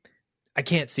 I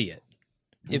can't see it.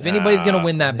 If anybody's going to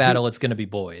win that battle, it's going to be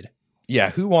Boyd. Yeah,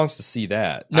 who wants to see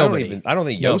that? Nobody. I don't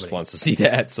think Yost wants to see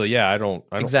that. So yeah, I don't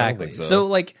exactly. think so. So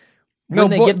when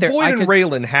they get there, Boyd and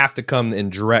Raylan have to come in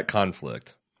direct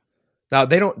conflict. Now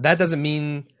they don't. That doesn't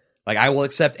mean I will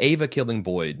accept Ava killing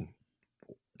Boyd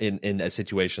in a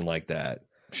situation like that.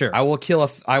 Sure, I will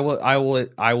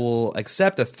I will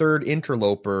accept a third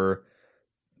interloper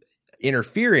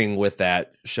interfering with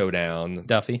that showdown.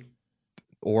 Duffy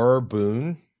or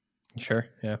Boone. Sure,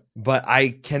 yeah. But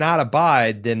I cannot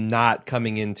abide them not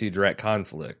coming into direct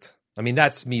conflict. I mean,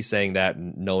 that's me saying that,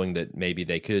 knowing that maybe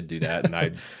they could do that,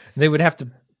 and they would have to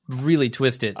really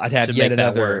twist it. I'd have yet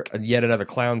another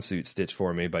clown suit stitched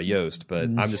for me by Yost. But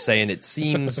I'm just saying, it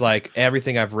seems like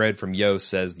everything I've read from Yost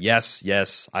says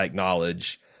yes, I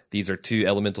acknowledge these are 2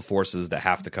 elemental forces that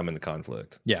have to come into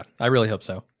conflict. Yeah, I really hope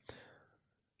so.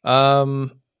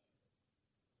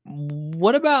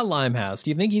 What about Limehouse? Do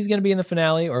you think he's going to be in the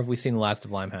finale, or have we seen the last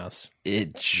of Limehouse?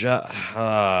 It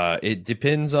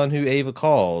depends on who Ava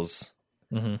calls.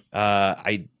 Mm-hmm.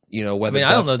 I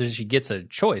don't know that she gets a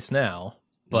choice now,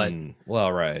 but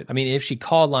right. I mean, if she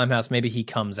called Limehouse, maybe he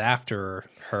comes after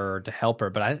her to help her.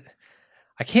 But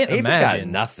I can't imagine.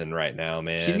 Got nothing right now,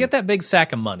 man. She's got that big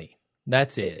sack of money.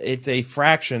 That's it. It's a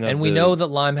fraction of and we know that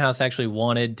Limehouse actually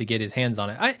wanted to get his hands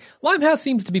on it. Limehouse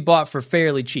seems to be bought for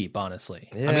fairly cheap, honestly.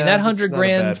 Yeah, I mean, that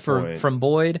 $100,000 from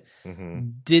Boyd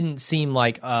didn't seem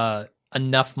like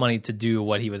enough money to do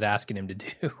what he was asking him to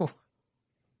do.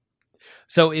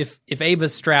 So if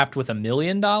Ava's strapped with $1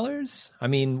 million, I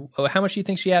mean, how much do you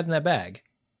think she has in that bag?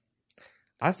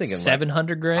 I was thinking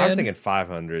 $700,000. I was thinking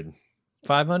 500.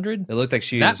 500? It looked like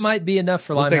that might be enough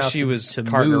for Limehouse. Like she was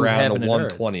carting around the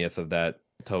 1/20th of that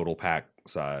total pack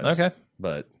size. Okay,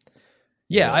 but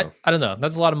yeah, I don't know.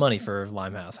 That's a lot of money for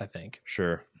Limehouse, I think.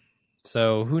 Sure.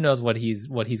 So who knows what he's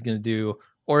going to do,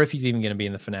 or if he's even going to be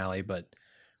in the finale? But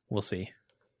we'll see.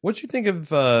 What you think of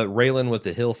Raylan with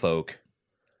the Hill Folk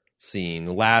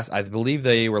scene? I believe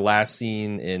they were last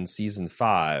seen in season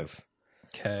 5.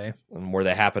 Okay, where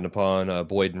they happened upon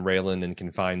Boyd and Raylan and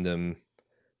can find them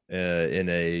in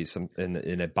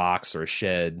a box or a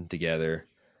shed together.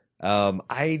 I'm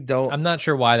not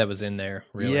sure why that was in there,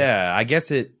 really. Yeah, I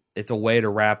guess it's a way to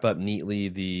wrap up neatly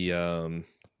the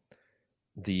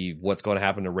what's going to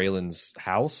happen to Raylan's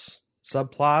house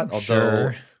subplot,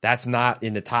 although that's not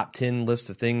in the top 10 list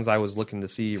of things I was looking to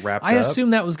see wrapped up. I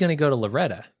assumed that was going to go to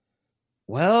Loretta.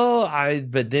 Well,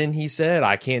 but then he said,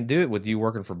 I can't do it with you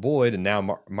working for Boyd and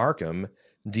now Markham.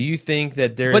 Do you think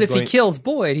that there's... But if he kills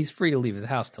Boyd, he's free to leave his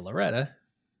house to Loretta.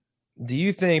 Do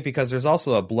you think, because there's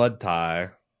also a blood tie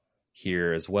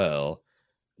here as well,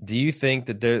 do you think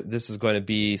that this is going to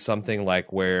be something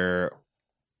like where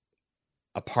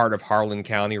a part of Harlan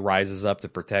County rises up to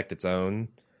protect its own?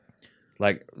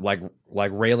 Like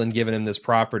Raylan giving him this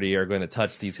property are going to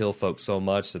touch these hill folks so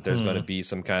much that there's going to be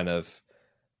some kind of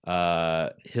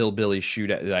hillbilly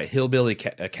hillbilly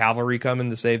cavalry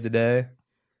coming to save the day?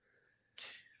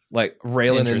 Like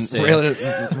Raylan's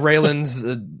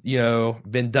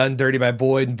been done dirty by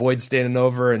Boyd, and Boyd's standing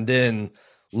over, and then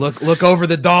look over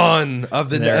the dawn of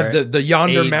the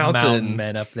yonder mountain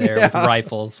men up there with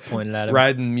rifles pointed at him,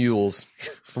 riding mules,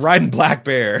 riding black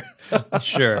bear.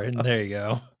 Sure, there you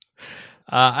go.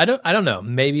 I don't know.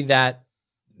 Maybe that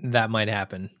might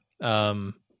happen.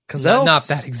 Because not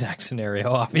that exact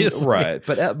scenario, obviously. Right,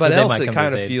 but else it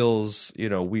kind of feels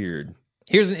weird.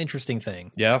 Here's an interesting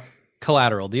thing. Yeah.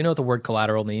 Collateral. Do you know what the word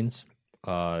collateral means?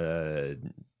 Kinda.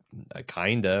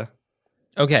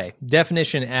 Okay,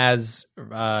 definition as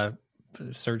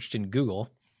searched in Google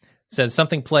says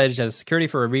something pledged as security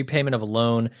for a repayment of a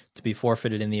loan to be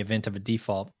forfeited in the event of a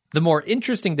default. The more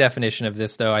interesting definition of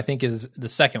this, though, I think is the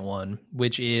second one,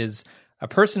 which is a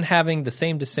person having the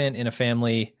same descent in a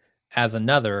family as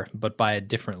another, but by a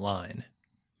different line.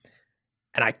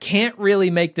 And I can't really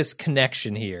make this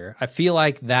connection here. I feel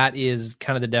like that is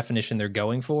kind of the definition they're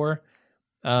going for,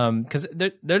 because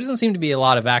there doesn't seem to be a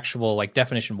lot of actual like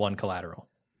definition 1 collateral.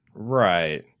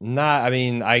 Right. I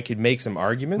mean, I could make some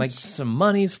arguments. Like some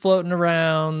money's floating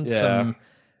around, some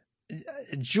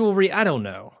jewelry. I don't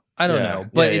know.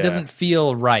 But it doesn't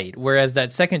feel right. Whereas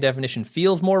that second definition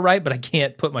feels more right, but I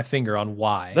can't put my finger on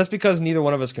why. That's because neither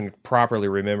one of us can properly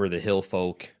remember the Hill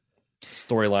folk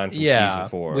storyline from season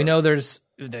 4. We know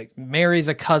Mary's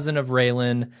a cousin of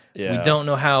Raylan. Yeah. We don't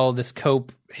know how this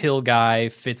Cope Hill guy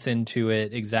fits into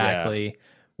it exactly. Yeah.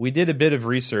 We did a bit of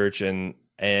research, and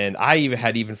I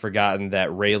had forgotten that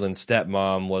Raylan's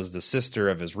stepmom was the sister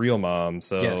of his real mom.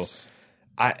 So yes.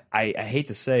 I hate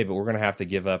to say, but we're going to have to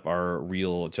give up our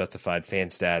real Justified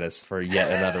fan status for yet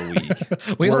another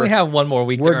week. we only have one more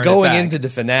week to earn it back. We're going into the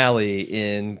finale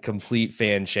in complete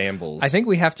fan shambles. I think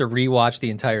we have to rewatch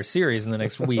the entire series in the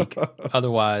next week.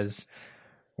 Otherwise,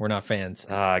 we're not fans.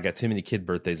 I got too many kid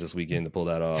birthdays this weekend to pull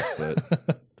that off,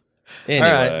 but... Anyway.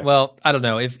 All right. Well, I don't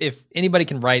know if anybody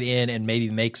can write in and maybe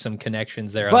make some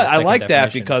connections there. But I like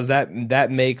that because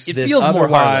that makes this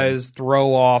otherwise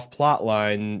throw off plot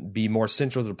line be more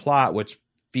central to the plot, which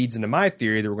feeds into my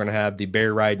theory that we're going to have the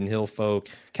bear riding hill folk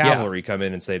cavalry come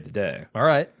in and save the day. All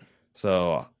right.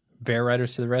 So bear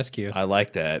riders to the rescue. I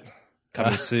like that.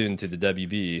 Coming soon to the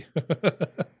WB.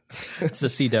 It's the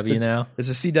CW now. It's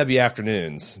the CW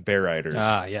afternoons. Bear riders.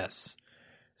 Ah, yes.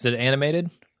 Is it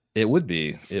animated? It would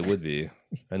be,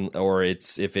 or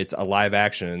if it's a live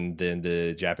action, then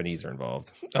the Japanese are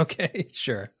involved. Okay,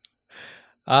 sure.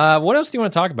 What else do you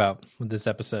want to talk about with this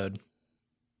episode?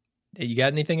 You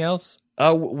got anything else?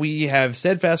 We have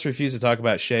steadfast refused to talk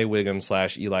about Shea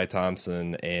Wiggum / Eli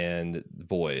Thompson and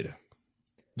Boyd.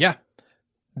 Yeah,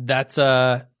 that's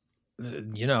that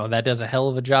does a hell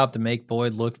of a job to make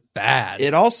Boyd look bad.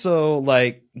 It also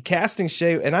like casting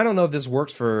Shea, and I don't know if this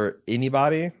works for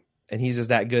anybody. And he's just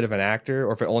that good of an actor,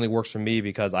 or if it only works for me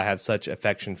because I have such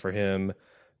affection for him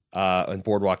in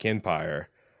Boardwalk Empire.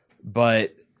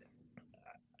 But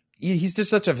he's just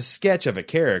such a sketch of a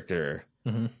character.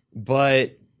 Mm-hmm.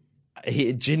 But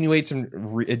it generates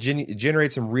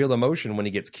some real emotion when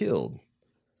he gets killed.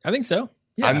 I think so.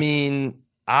 Yeah. I mean,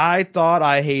 I thought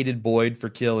I hated Boyd for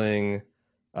killing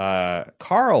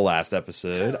Carl last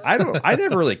episode. I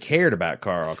never really cared about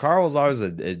Carl. Carl was always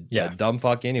a dumb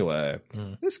fuck anyway.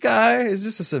 This guy is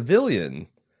just a civilian,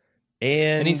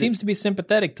 and he seems to be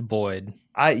sympathetic to Boyd.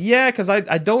 Because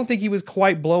I don't think he was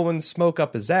quite blowing smoke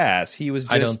up his ass. He was.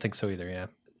 I don't think so either. Yeah,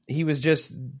 he was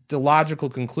just the logical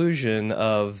conclusion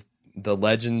of the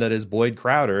legend that is Boyd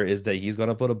Crowder is that he's going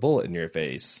to put a bullet in your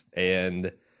face,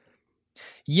 and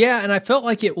and I felt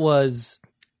like it was.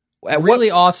 Really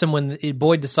awesome when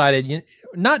Boyd decided,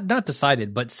 not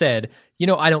decided, but said,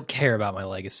 I don't care about my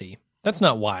legacy. That's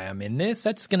not why I'm in this.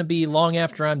 That's going to be long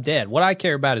after I'm dead. What I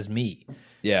care about is me.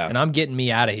 Yeah. And I'm getting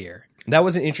me out of here. That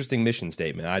was an interesting mission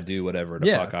statement. I do whatever the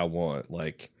fuck I want.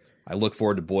 Like, I look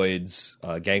forward to Boyd's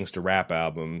gangster rap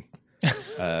album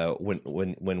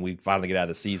when we finally get out of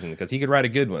the season, because he could write a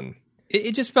good one.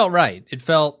 It just felt right. It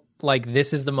felt like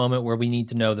this is the moment where we need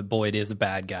to know that Boyd is the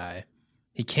bad guy.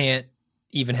 He can't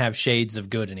even have shades of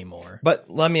good anymore. But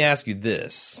let me ask you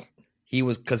this. He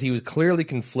was clearly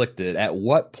conflicted. At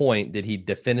what point did he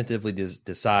definitively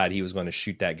decide he was going to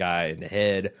shoot that guy in the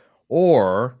head?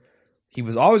 Or he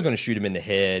was always going to shoot him in the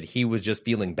head. He was just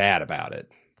feeling bad about it.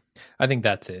 I think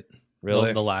that's it.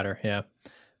 Really? The latter, yeah.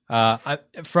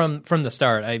 From the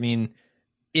start, I mean,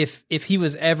 if he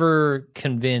was ever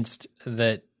convinced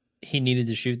that he needed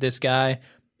to shoot this guy,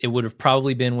 it would have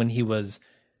probably been when he was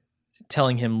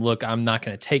telling him, look, I'm not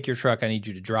going to take your truck. I need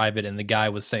you to drive it. And the guy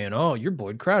was saying, oh, you're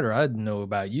Boyd Crowder. I know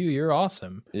about you. You're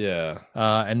awesome. Yeah.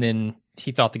 And then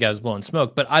he thought the guy was blowing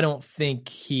smoke. But I don't think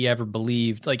he ever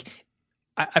believed. Like,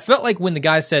 I felt like when the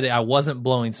guy said I wasn't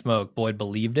blowing smoke, Boyd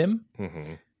believed him.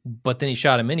 Mm-hmm. But then he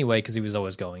shot him anyway because he was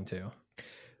always going to.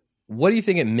 What do you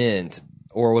think it meant?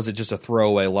 Or was it just a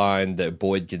throwaway line that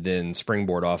Boyd could then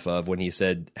springboard off of when he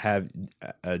said,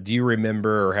 do you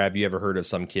remember or have you ever heard of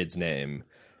some kid's name?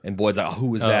 And Boyd's like, who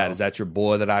was that? Is that your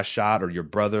boy that I shot, or your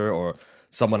brother, or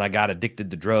someone I got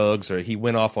addicted to drugs? Or he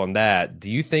went off on that.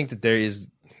 Do you think that there is,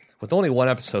 with only one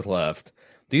episode left,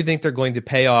 do you think they're going to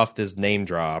pay off this name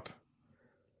drop?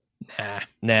 Nah,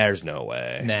 there's no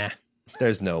way. Nah.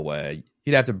 There's no way.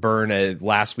 he'd have to burn a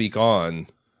last week on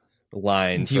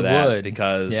line for that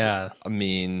because I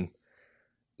mean,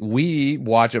 we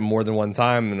watch it more than one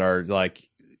time and are like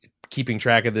keeping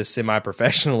track of this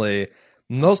semi-professionally.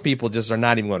 Most people just are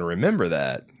not even going to remember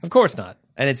that. Of course not.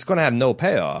 And it's going to have no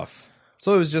payoff.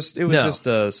 So it was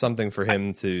just something for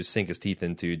him to sink his teeth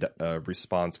into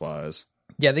response-wise.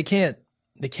 Yeah, they can't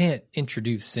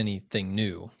introduce anything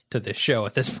new to this show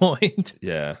at this point.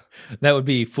 Yeah. That would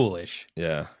be foolish.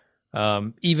 Yeah.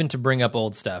 Even to bring up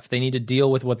old stuff. They need to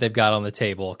deal with what they've got on the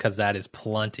table because that is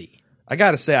plenty. I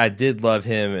got to say, I did love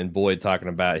him and Boyd talking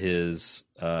about his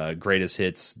greatest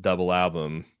hits double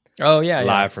album. Oh, yeah.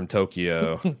 Live from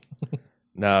Tokyo.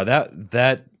 No,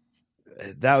 that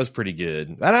was pretty good.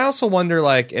 And I also wonder,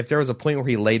 like, if there was a point where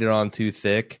he laid it on too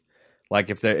thick, like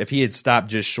if he had stopped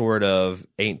just short of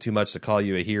 "Ain't Too Much to Call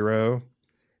You a Hero."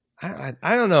 I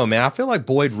don't know, man. I feel like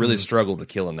Boyd really struggled to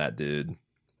killing that dude.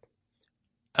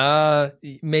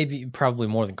 Maybe probably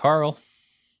more than Carl,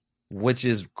 which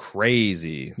is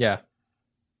crazy. Yeah.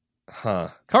 Huh.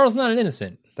 Carl's not an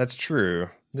innocent. That's true.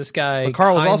 This guy. But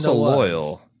Carl was also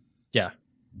loyal. Yeah.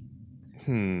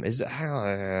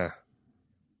 I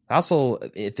also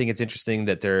think it's interesting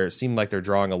that there seemed like they're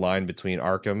drawing a line between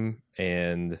Markham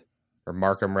and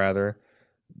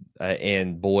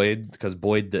Boyd, because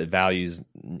Boyd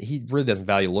he really doesn't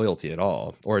value loyalty at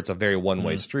all, or it's a very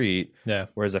one-way street. Yeah.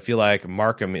 Whereas I feel like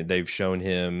Markham, they've shown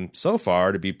him so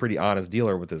far to be a pretty honest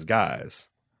dealer with his guys.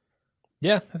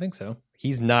 Yeah, I think so.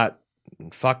 He's not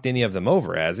fucked any of them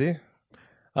over, has he?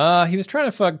 He was trying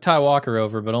to fuck Ty Walker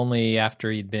over, but only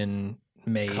after he'd been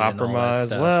made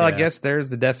compromised. Well, yeah. I guess there's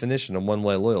the definition of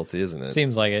one-way loyalty, isn't it?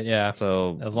 Seems like it, yeah.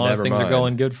 So as long as things are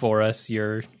going good for us,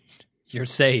 you're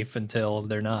safe until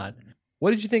they're not.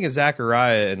 What did you think of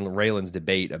Zachariah and Raylan's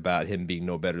debate about him being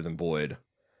no better than Boyd?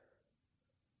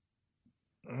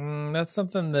 That's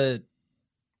something that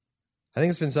I think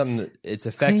it's been something that it's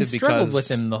effective he struggled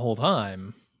with him the whole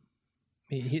time.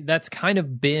 That's kind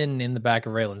of been in the back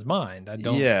of Raylan's mind. I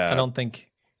don't think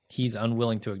he's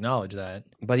unwilling to acknowledge that.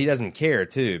 But he doesn't care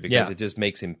too, because it just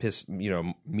makes him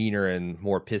meaner and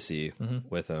more pissy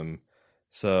with him.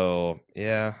 So,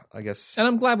 yeah, I guess. And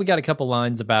I'm glad we got a couple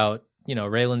lines about,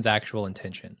 Raylan's actual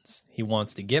intentions. He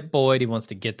wants to get Boyd. He wants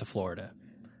to get to Florida.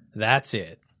 That's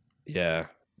it. Yeah.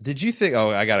 Did you think,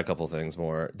 I got a couple things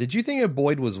more. Did you think that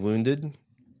Boyd was wounded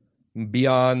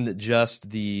beyond just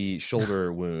the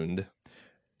shoulder wound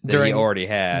that he already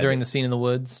had? During the scene in the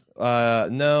woods?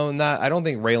 No, not. I don't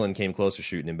think Raylan came close to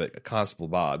shooting him, but Constable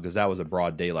Bob, because that was a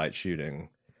broad daylight shooting.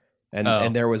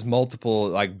 And there was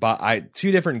multiple,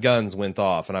 two different guns went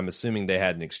off, and I'm assuming they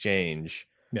had an exchange.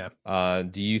 Yeah.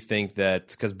 Do you think that,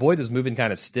 because Boyd is moving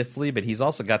kind of stiffly, but he's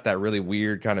also got that really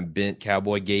weird kind of bent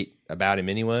cowboy gait about him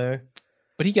anyway?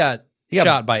 But he got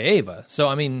shot by Ava, so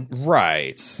I mean,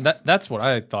 right? That's what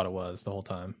I thought it was the whole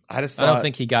time. I don't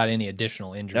think he got any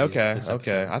additional injuries.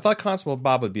 Okay. I thought Constable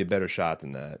Bob would be a better shot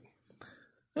than that.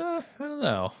 I don't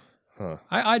know. Huh.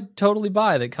 I'd totally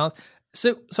buy that.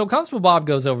 So Constable Bob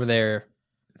goes over there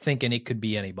thinking it could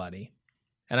be anybody,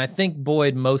 and I think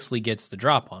Boyd mostly gets the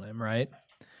drop on him, right?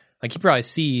 Like he probably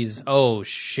sees, oh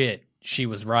shit, she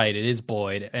was right, it is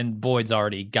Boyd, and Boyd's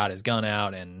already got his gun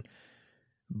out, and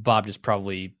Bob just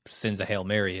probably sends a Hail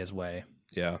Mary his way.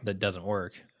 Yeah. That doesn't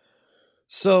work.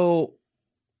 So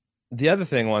the other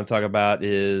thing I want to talk about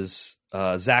is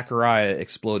Zachariah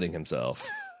exploding himself,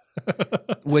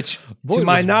 which to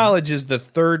my knowledge is the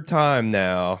third time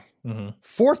now. Mm-hmm.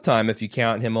 Fourth time if you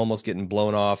count him almost getting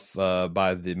blown off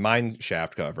by the mine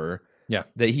shaft cover. Yeah.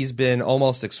 That he's been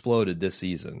almost exploded this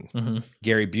season. Mm-hmm.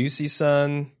 Gary Busey's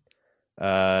son,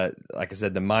 like I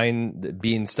said,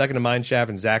 being stuck in a mine shaft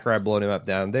and Zachariah blowing him up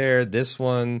down there. This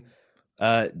one,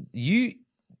 did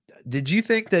you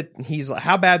think that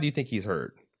how bad do you think he's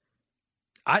hurt?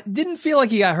 I didn't feel like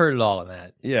he got hurt at all in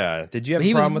that. Yeah. Did you have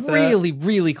a problem with that? He was really,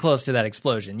 really close to that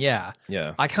explosion. Yeah.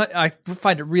 Yeah. I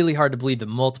find it really hard to believe that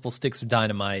multiple sticks of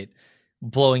dynamite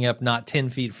blowing up not 10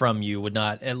 feet from you would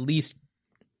not at least,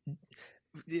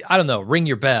 I don't know, ring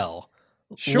your bell.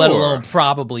 Sure. Let alone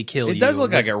probably kill you. It does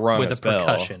look like it rung with his a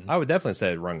percussion. Bell. I would definitely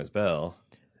say it rung his bell.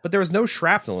 But there was no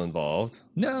shrapnel involved.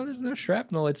 No, there's no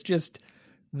shrapnel. It's just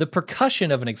the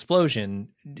percussion of an explosion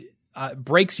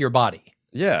breaks your body.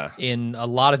 Yeah. In a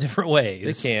lot of different ways.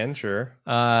 It can, sure.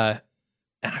 And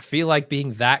I feel like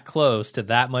being that close to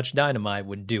that much dynamite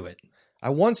would do it. I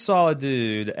once saw a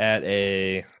dude at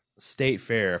a state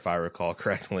fair, if I recall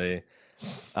correctly.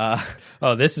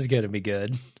 Oh, this is going to be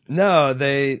good. No,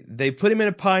 they put him in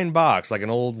a pine box, like an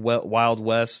old Wild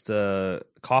West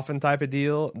coffin type of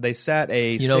deal. They sat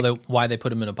a... You know why they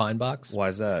put him in a pine box? Why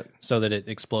is that? So that it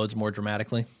explodes more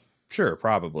dramatically. Sure,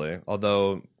 probably.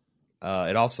 Although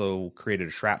it also created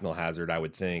a shrapnel hazard, I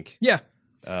would think. Yeah.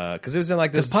 Because it was in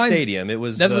like this stadium. It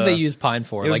was that's what they use pine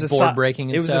for, like board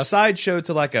breaking and stuff. It was a sideshow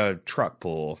to like a truck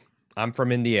pull. I'm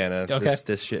from Indiana. Okay.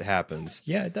 This shit happens.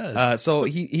 Yeah, it does. So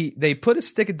they put a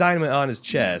stick of dynamite on his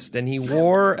chest, and he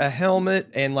wore a helmet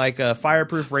and like a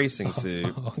fireproof racing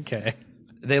suit. Okay.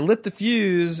 They lit the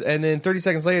fuse, and then 30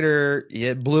 seconds later,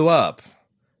 it blew up.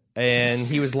 And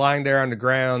he was lying there on the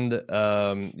ground,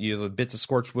 with bits of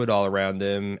scorched wood all around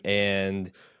him,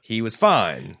 and he was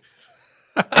fine.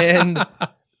 And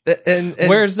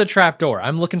where's the trapdoor?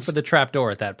 I'm looking for the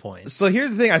trapdoor at that point. So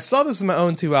here's the thing. I saw this with my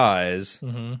own two eyes,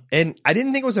 and I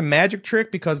didn't think it was a magic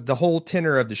trick because the whole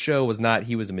tenor of the show was not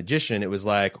he was a magician. It was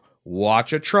like,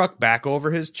 watch a truck back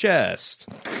over his chest.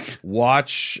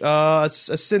 Watch a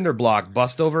cinder block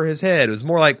bust over his head. It was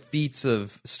more like feats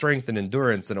of strength and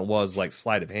endurance than it was like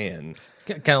sleight of hand.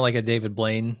 Kind of like a David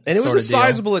Blaine, and it was a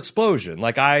sizable explosion.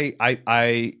 Like I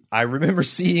remember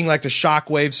seeing like the shock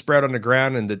wave spread on the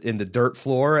ground in the dirt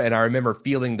floor, and I remember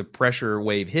feeling the pressure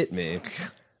wave hit me.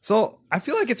 So I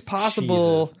feel like it's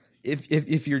possible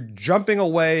if you're jumping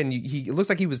away and it looks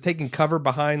like he was taking cover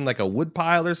behind like a wood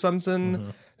pile or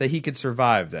something, that he could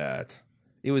survive that.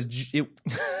 It was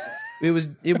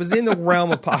in the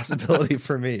realm of possibility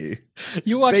for me.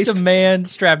 You watched a man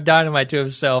strap dynamite to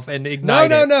himself and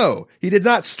ignite it. No. He did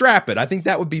not strap it. I think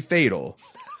that would be fatal.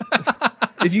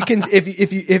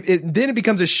 If then it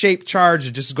becomes a shaped charge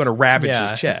that just is going to ravage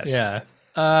his chest. Yeah.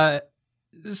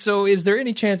 So is there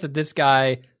any chance that this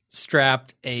guy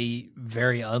strapped a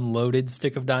very unloaded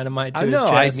stick of dynamite to his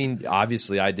chest? I mean,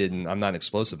 obviously I didn't. I'm not an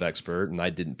explosive expert, and I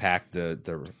didn't pack the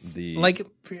like.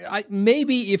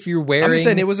 Maybe if you're wearing, I'm just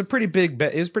saying it was a pretty big.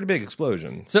 It was a pretty big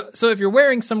explosion. So if you're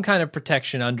wearing some kind of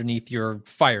protection underneath your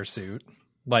fire suit,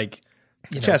 like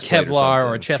Kevlar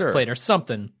or a chest plate or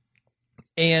something,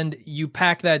 and you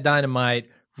pack that dynamite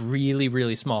really,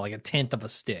 really small, like a tenth of a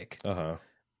stick.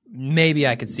 Maybe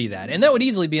I could see that. And that would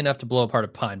easily be enough to blow apart a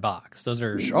pine box. Those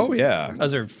are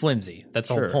those are flimsy. That's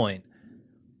the whole point.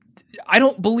 I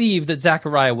don't believe that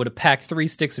Zachariah would have packed 3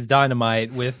 sticks of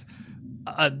dynamite with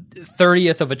a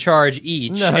 30th of a charge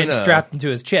each strapped them to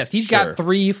his chest. He's got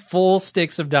 3 full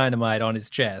sticks of dynamite on his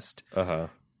chest.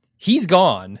 He's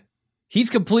gone. He's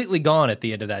completely gone at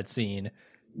the end of that scene.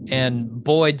 And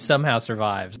Boyd somehow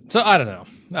survives. So I don't know.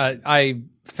 I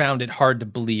found it hard to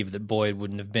believe that Boyd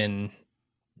wouldn't have been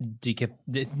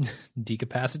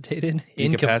decapacitated.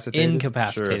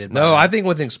 Sure. No, I think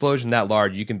with an explosion that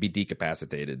large, you can be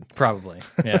decapacitated. Probably,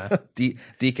 yeah.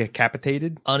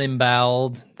 Decapitated,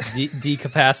 unemboweled,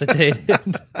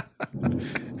 decapacitated.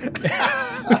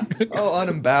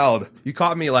 Unemboweled. You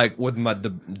caught me like with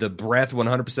the breath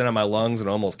 100% on my lungs and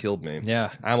almost killed me.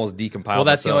 Yeah, I almost decompiled. Well,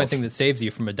 that's myself. the only thing that saves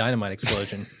you from a dynamite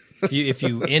explosion. If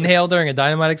you inhale during a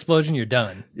dynamite explosion, you're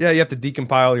done. Yeah, you have to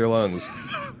decompile your lungs.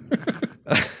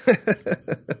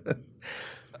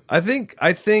 I think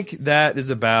that's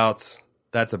about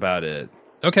it.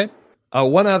 Okay.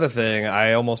 One other thing,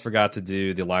 I almost forgot to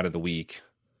do the line of the week.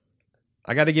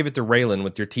 I got to give it to Raylan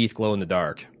with your teeth glow in the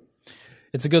dark.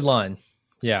 It's a good line.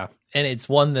 Yeah. And it's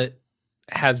one that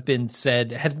has been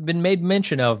made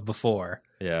mention of before.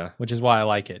 Yeah. Which is why I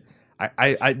like it.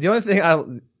 The only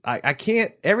thing I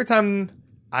can't, every time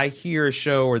I hear a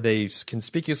show where they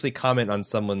conspicuously comment on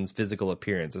someone's physical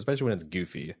appearance, especially when it's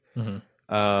goofy.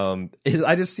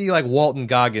 I just see like Walton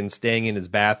Goggins staying in his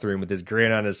bathroom with his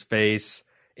grin on his face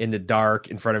in the dark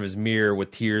in front of his mirror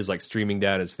with tears like streaming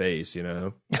down his face, you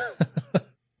know?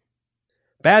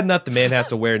 Bad enough the man has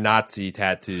to wear Nazi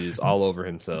tattoos all over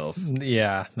himself.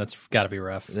 Yeah, that's got to be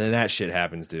rough. And then that shit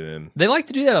happens to him. They like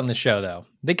to do that on the show, though.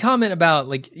 They comment about,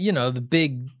 like, the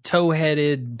big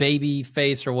toe-headed baby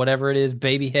face or whatever it is,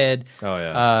 baby head. Oh,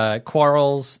 yeah.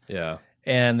 Quarles. Yeah.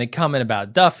 And they comment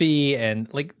about Duffy, and,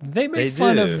 like, they make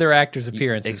fun of their actors'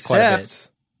 appearances quite a bit.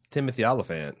 Timothy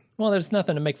Olyphant. Well, there's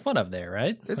nothing to make fun of there,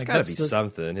 right? There's got to be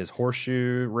something. His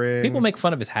horseshoe ring. People make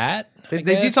fun of his hat. They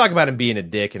do talk about him being a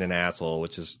dick and an asshole,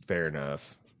 which is fair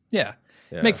enough. Yeah.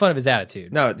 Make fun of his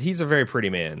attitude. No, he's a very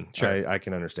pretty man. Sure. I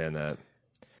can understand that.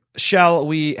 Shall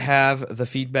we have the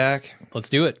feedback? Let's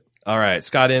do it. All right.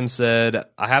 Scott M. said,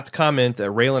 I have to comment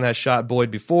that Raylan has shot Boyd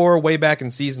before, way back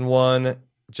in season 1,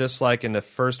 just like in the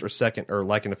first or second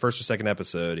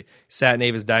episode. He sat in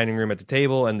Ava's dining room at the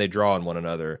table, and they draw on one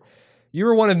another. You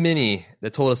were one of many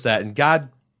that told us that, and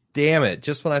god damn it,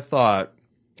 just when I thought,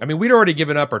 I mean, we'd already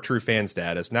given up our true fan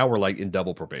status. Now we're like in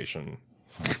double probation.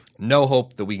 No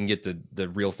hope that we can get the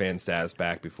real fan status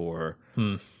back before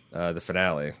the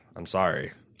finale. I'm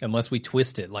sorry. Unless we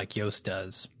twist it like Yost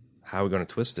does. How are we going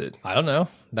to twist it? I don't know.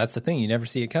 That's the thing. You never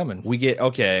see it coming. We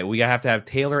have to have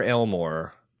Taylor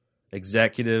Elmore,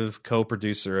 executive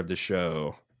co-producer of the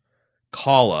show,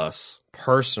 call us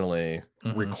personally,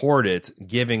 record it,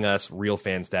 giving us real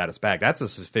fan status back. That's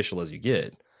as official as you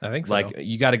get. I think so. Like,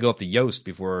 you got to go up to Yost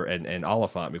before and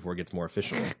Oliphant before it gets more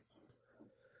official.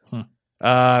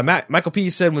 Michael P.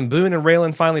 said, when Boone and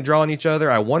Raylan finally draw on each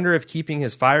other, I wonder if keeping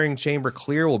his firing chamber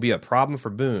clear will be a problem for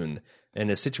Boone. In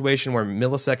a situation where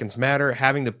milliseconds matter,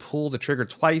 having to pull the trigger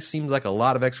twice seems like a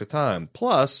lot of extra time.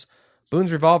 Plus,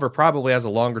 Boone's revolver probably has a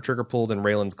longer trigger pull than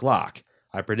Raylan's Glock.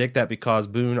 I predict that because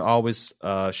Boone always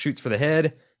shoots for the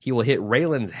head, he will hit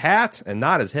Raylan's hat and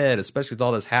not his head, especially with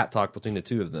all this hat talk between the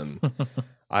two of them.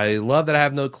 I love that I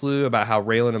have no clue about how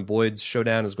Raylan and Boyd's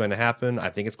showdown is going to happen. I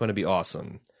think it's going to be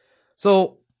awesome.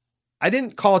 So, I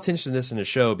didn't call attention to this in the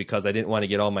show because I didn't want to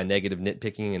get all my negative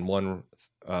nitpicking in one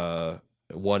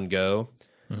go.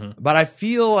 But I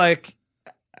feel like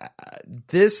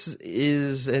this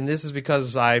is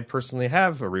because I personally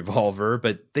have a revolver,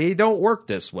 but they don't work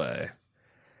this way.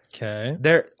 Okay.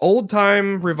 They're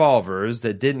old-time revolvers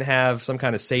that didn't have some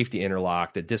kind of safety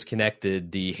interlock that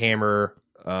disconnected the hammer.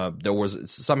 There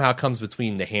was somehow comes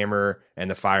between the hammer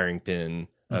and the firing pin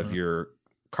of your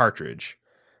cartridge.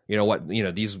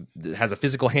 These has a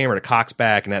physical hammer that cocks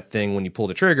back, and that thing, when you pull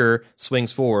the trigger,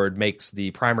 swings forward, makes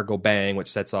the primer go bang, which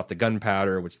sets off the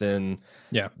gunpowder, which then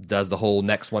does the whole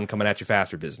next one coming at you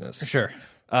faster business. Sure.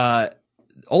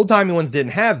 Old-timey ones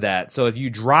didn't have that, so if you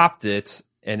dropped it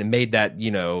and it made that,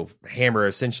 hammer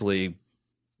essentially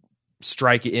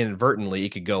strike it inadvertently, it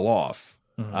could go off.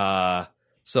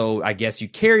 So I guess you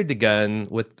carried the gun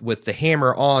with the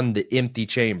hammer on the empty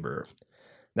chamber.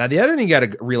 Now, the other thing you got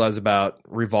to realize about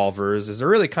revolvers is they're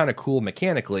really kind of cool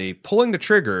mechanically. Pulling the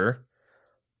trigger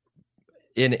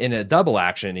in a double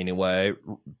action anyway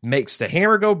makes the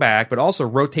hammer go back, but also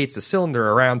rotates the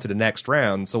cylinder around to the next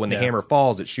round. So when the hammer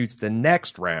falls, it shoots the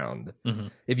next round.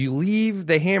 If you leave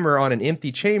the hammer on an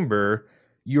empty chamber,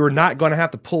 you're not going to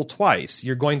have to pull twice.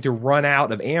 You're going to run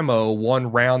out of ammo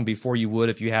one round before you would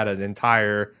if you had an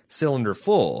entire cylinder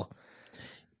full.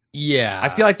 Yeah. I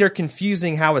feel like they're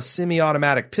confusing how a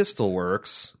semi-automatic pistol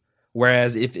works,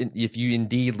 whereas if you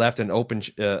indeed left an open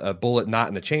a bullet not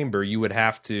in the chamber, you would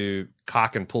have to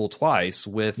cock and pull twice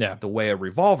with the way a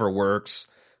revolver works,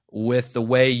 with the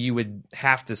way you would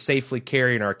have to safely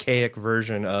carry an archaic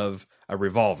version of a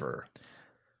revolver.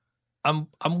 I'm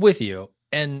with you,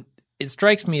 and it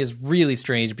strikes me as really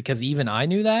strange because even I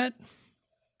knew that,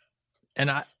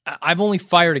 and I've only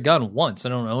fired a gun once. I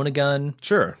don't own a gun.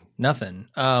 Sure. Nothing.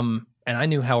 And I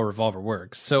knew how a revolver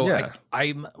works. So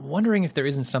I'm wondering if there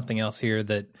isn't something else here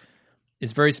that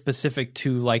is very specific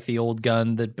to like the old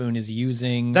gun that Boone is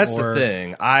using. That's the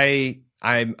thing.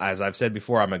 I'm as I've said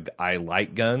before, I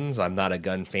like guns. I'm not a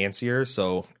gun fancier,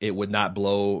 so it would not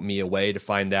blow me away to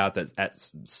find out that at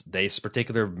this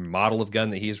particular model of gun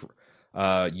that he's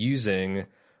using,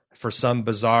 for some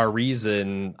bizarre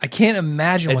reason, I can't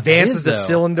imagine what advances that is, the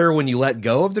cylinder when you let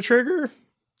go of the trigger.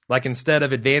 Like, instead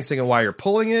of advancing it while you're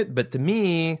pulling it. But to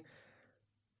me,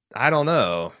 I don't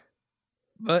know.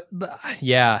 But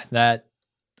yeah, that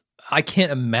I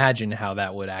can't imagine how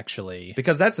that would actually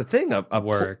because that's the thing.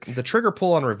 Work. The trigger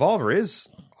pull on a revolver is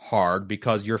hard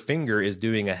because your finger is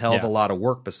doing a hell of a lot of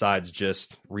work besides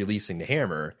just releasing the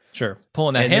hammer. Sure,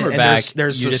 pulling that hammer back.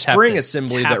 There's a spring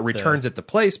assembly that returns it to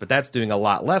place, but that's doing a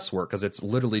lot less work because it's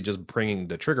literally just bringing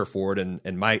the trigger forward and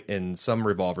in some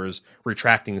revolvers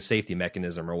retracting the safety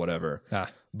mechanism or whatever.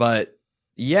 But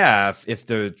yeah, if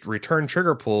the return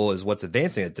trigger pull is what's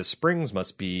advancing it, the springs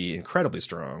must be incredibly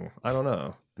strong. I don't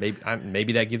know.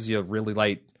 Maybe that gives you a really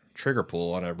light trigger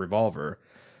pull on a revolver.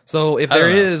 So if there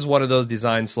is one of those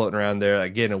designs floating around there,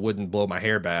 again, it wouldn't blow my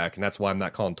hair back, and that's why I'm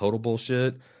not calling total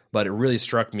bullshit. But it really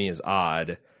struck me as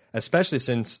odd, especially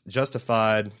since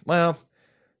Justified, well,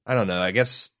 I don't know. I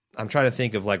guess I'm trying to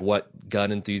think of like what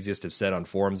gun enthusiasts have said on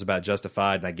forums about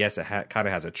Justified, and I guess it kind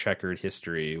of has a checkered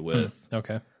history with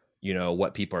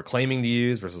what people are claiming to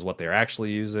use versus what they're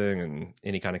actually using, and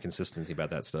any kind of consistency about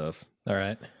that stuff. All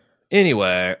right.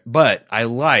 Anyway, but I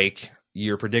like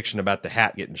your prediction about the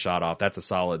hat getting shot off. That's a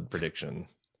solid prediction.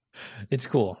 It's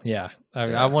cool. Yeah.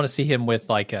 I want to see him with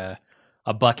like a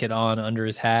bucket on under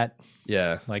his hat.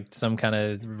 Yeah. Like some kind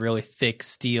of really thick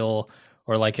steel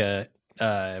or like a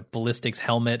ballistics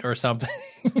helmet or something.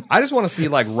 I just want to see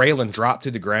like Raylan drop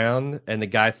to the ground and the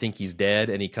guy think he's dead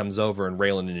and he comes over and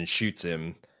Raylan and shoots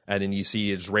him. And then you see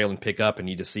his Raylan pick up and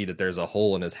you just see that there's a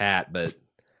hole in his hat, but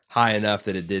high enough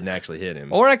that it didn't actually hit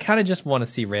him. Or I kind of just want to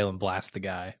see Raylan blast the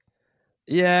guy.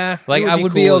 Yeah. Like, I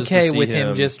would be okay with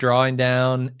him just drawing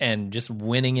down and just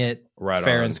winning it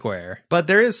fair and square. But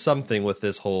there is something with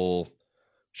this whole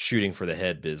shooting for the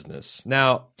head business.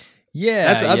 Now,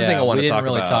 that's the other thing I want to talk about. We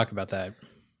didn't really talk about that.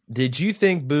 Did you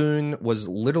think Boone was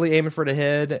literally aiming for the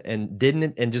head and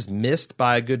just missed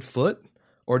by a good foot?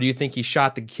 Or do you think he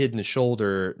shot the kid in the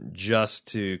shoulder just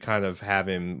to kind of have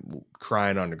him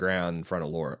crying on the ground in front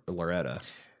of Loretta?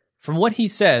 From what he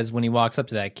says when he walks up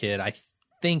to that kid, I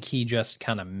think he just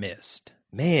kind of missed.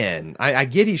 Man, I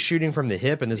get he's shooting from the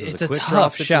hip, and this is a quick draw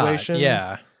tough situation. Shot.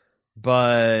 Yeah.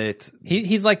 But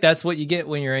he's like, that's what you get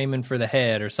when you're aiming for the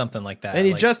head or something like that. And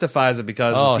he justifies it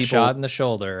because of people, shot in the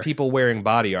shoulder, people wearing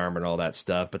body armor and all that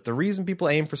stuff. But the reason people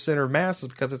aim for center of mass is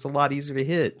because it's a lot easier to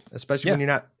hit, especially when you're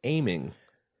not aiming.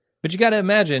 But you got to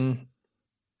imagine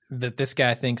that this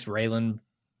guy thinks Raylan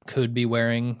could be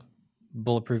wearing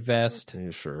bulletproof vest. Are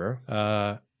you sure?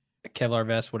 Kevlar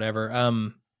vest, whatever.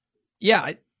 I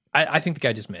think the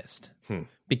guy just missed.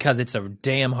 Because it's a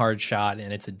damn hard shot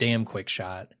and it's a damn quick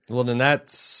shot. Well, then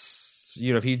that's,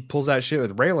 if he pulls that shit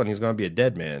with Raylan, he's going to be a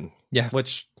dead man. Yeah.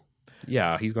 Which,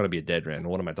 he's going to be a dead man.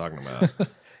 What am I talking about?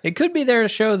 It could be there to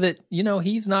show that,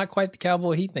 he's not quite the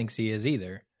cowboy he thinks he is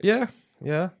either. Yeah.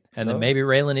 And then maybe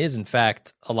Raylan is, in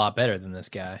fact, a lot better than this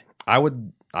guy. I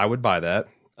would buy that.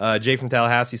 Jay from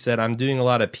Tallahassee said, I'm doing a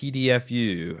lot of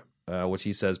PDFU, which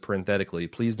he says parenthetically,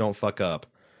 please don't fuck up.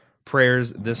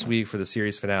 Prayers this week for the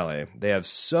series finale. They have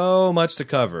so much to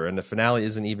cover, and the finale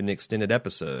isn't even an extended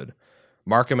episode.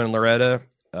 Markham and Loretta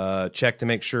check to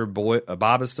make sure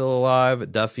Bob is still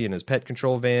alive, Duffy in his pet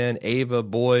control van, Ava,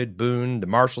 Boyd, Boone, the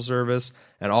Marshal Service,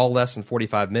 and all less than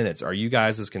 45 minutes. Are you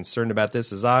guys as concerned about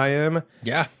this as I am?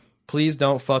 Yeah. Please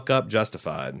don't fuck up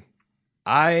Justified.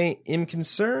 I am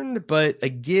concerned, but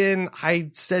again, I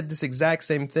said this exact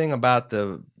same thing about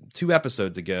the 2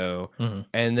 episodes ago,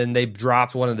 and then they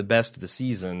dropped one of the best of the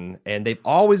season, and they've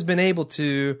always been able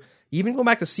to, even go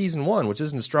back to season 1, which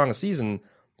isn't as strong a season,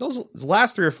 those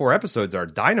last 3 or 4 episodes are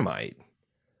dynamite.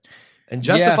 And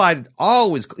Justified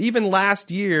always, even last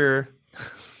year,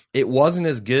 it wasn't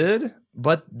as good,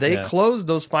 but they closed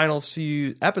those final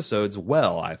few episodes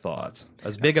well, I thought.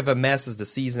 As big of a mess as the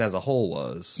season as a whole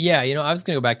was. Yeah, I was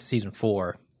going to go back to season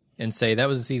 4 and say that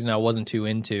was a season I wasn't too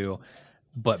into.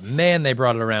 But man, they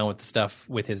brought it around with the stuff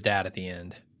with his dad at the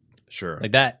end. Sure.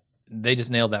 Like that, they just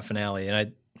nailed that finale.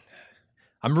 And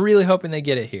I'm really hoping they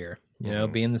get it here,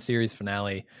 being the series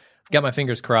finale. I've got my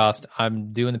fingers crossed.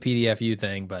 I'm doing the PDFU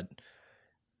thing, but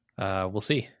we'll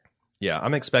see. Yeah,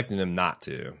 I'm expecting them not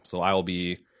to. So I will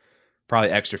be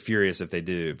probably extra furious if they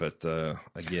do. But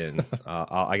again,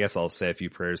 I guess I'll say a few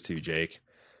prayers too, Jake.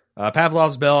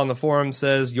 Pavlov's Bell on the forum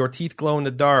says, your teeth glow in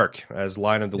the dark as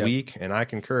line of the week, and I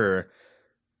concur.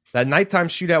 That nighttime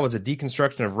shootout was a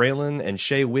deconstruction of Raylan, and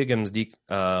Shea Wiggum's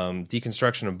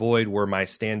deconstruction of Boyd were my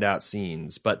standout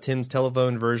scenes. But Tim's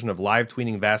telephone version of live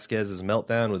tweeting Vasquez's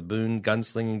meltdown with Boone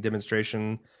gunslinging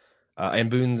demonstration and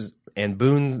Boone's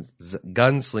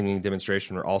gunslinging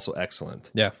demonstration were also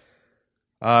excellent. Yeah.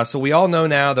 So we all know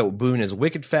now that Boone is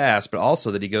wicked fast, but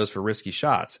also that he goes for risky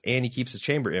shots, and he keeps his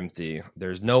chamber empty.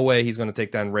 There's no way he's going to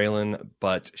take down Raylan,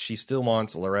 but she still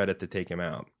wants Loretta to take him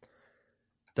out.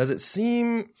 Does it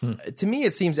seem to me?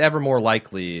 It seems ever more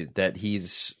likely that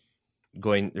she's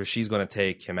going to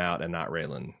take him out and not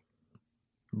Raylan.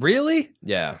 Really?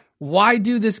 Yeah. Why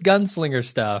do this gunslinger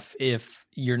stuff if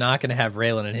you're not going to have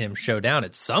Raylan and him show down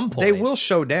at some point? They will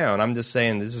show down. I'm just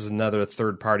saying this is another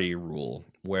third party rule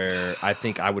where I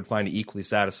think I would find it equally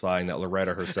satisfying that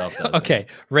Loretta herself does. Okay,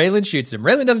 Raylan shoots him.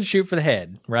 Raylan doesn't shoot for the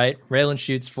head, right? Raylan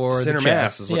shoots for center the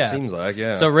mass chest. is what it seems like,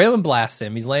 yeah. So Raylan blasts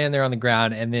him. He's laying there on the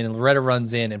ground, and then Loretta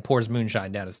runs in and pours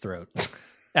moonshine down his throat.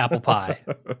 Apple pie.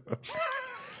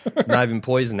 It's not even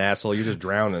poison, asshole. You're just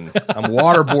drowning. I'm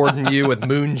waterboarding you with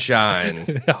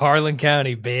moonshine. Harlan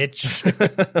County,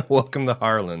 bitch. Welcome to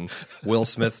Harlan. Will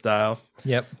Smith style.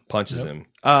 Yep. Punches him.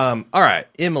 All right.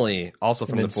 Emily, also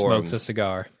from the forums. Smokes a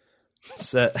cigar.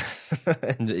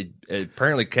 And it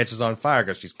apparently catches on fire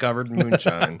because she's covered in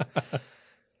moonshine. It's a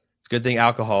good thing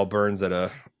alcohol burns at a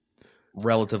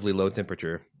relatively low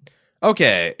temperature.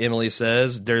 Okay, Emily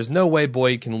says, there's no way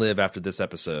Boyd can live after this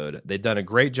episode. They've done a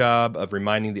great job of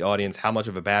reminding the audience how much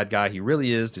of a bad guy he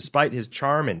really is, despite his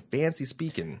charm and fancy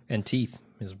speaking. And teeth.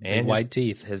 His white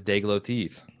teeth. His day-glow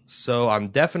teeth. So I'm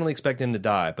definitely expecting him to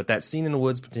die, but that scene in the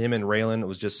woods between him and Raylan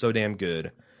was just so damn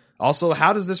good. Also,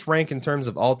 how does this rank in terms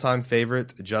of all-time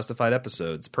favorite Justified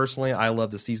episodes? Personally, I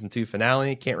love the Season 2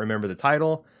 finale. Can't remember the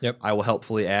title. Yep. I will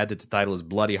helpfully add that the title is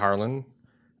Bloody Harlan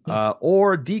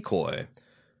or Decoy.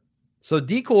 So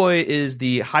Decoy is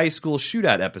the high school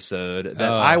shootout episode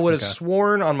that I would have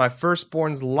sworn on my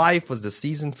firstborn's life was the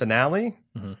season finale.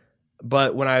 Mm-hmm.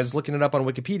 But when I was looking it up on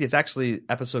Wikipedia, it's actually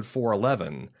episode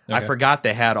 411. Okay. I forgot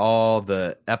they had all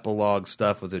the epilogue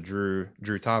stuff with the Drew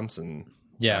Thompson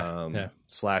 /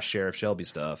 Sheriff Shelby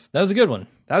stuff. That was a good one.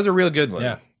 That was a real good one.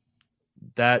 Yeah.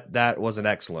 That was an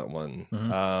excellent one.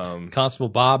 Mm-hmm. Constable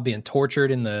Bob being tortured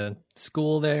in the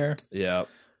school there. Yep.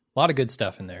 A lot of good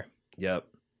stuff in there. Yep.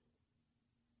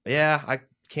 Yeah, I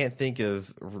can't think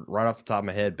of, right off the top of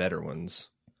my head, better ones.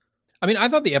 I mean, I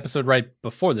thought the episode right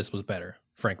before this was better,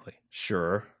 frankly.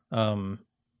 Sure. But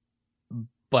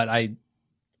I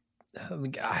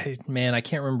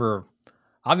can't remember.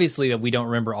 Obviously, we don't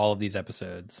remember all of these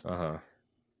episodes. Uh-huh.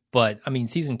 But, I mean,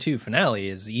 season 2 finale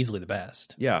is easily the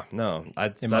best. Yeah, no.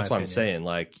 That's what I'm saying.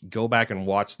 Like, go back and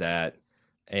watch that,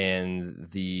 and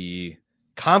the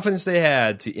confidence they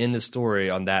had to end the story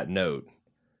on that note.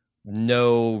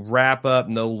 No wrap up,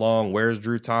 no long. Where's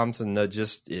Drew Thompson? That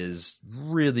just is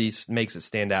really makes it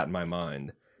stand out in my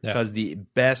mind because the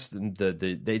best,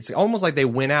 it's almost like they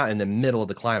went out in the middle of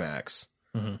the climax.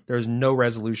 Mm-hmm. There's no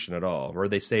resolution at all, or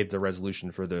they saved the resolution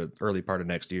for the early part of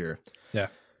next year.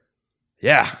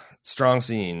 Yeah, strong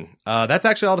scene. That's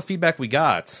actually all the feedback we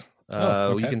got.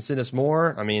 You can send us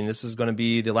more. I mean, this is going to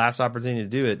be the last opportunity to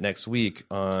do it next week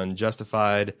on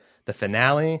Justified, the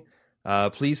finale.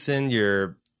 Please send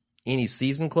any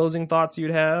season closing thoughts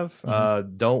you'd have.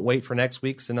 Mm-hmm. Don't wait for next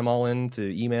week. Send them all in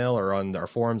to email or on our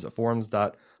forums at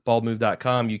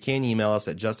forums.baldmove.com. You can email us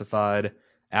at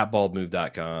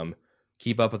justified@baldmove.com.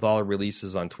 Keep up with all the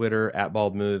releases on Twitter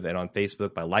 @baldmove and on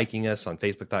Facebook by liking us on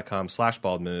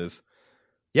facebook.com/baldmove.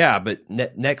 Yeah, but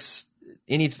next,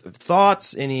 any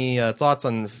thoughts? Any thoughts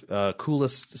on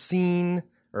coolest scene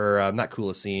or not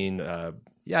coolest scene?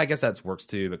 Yeah, I guess that works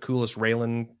too. But coolest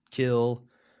Raylan kill.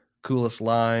 Coolest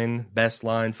line, best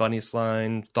line, funniest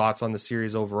line, thoughts on the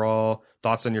series overall,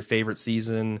 thoughts on your favorite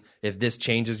season. If this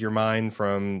changes your mind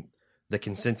from the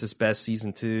consensus best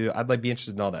season 2, I'd be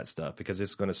interested in all that stuff because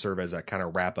it's going to serve as that kind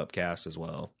of wrap up cast as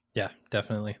well. Yeah,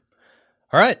 definitely.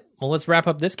 All right. Well, let's wrap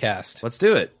up this cast. Let's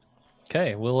do it.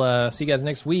 Okay. We'll see you guys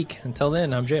next week. Until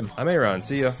then, I'm Jim. I'm Aaron.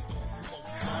 See ya.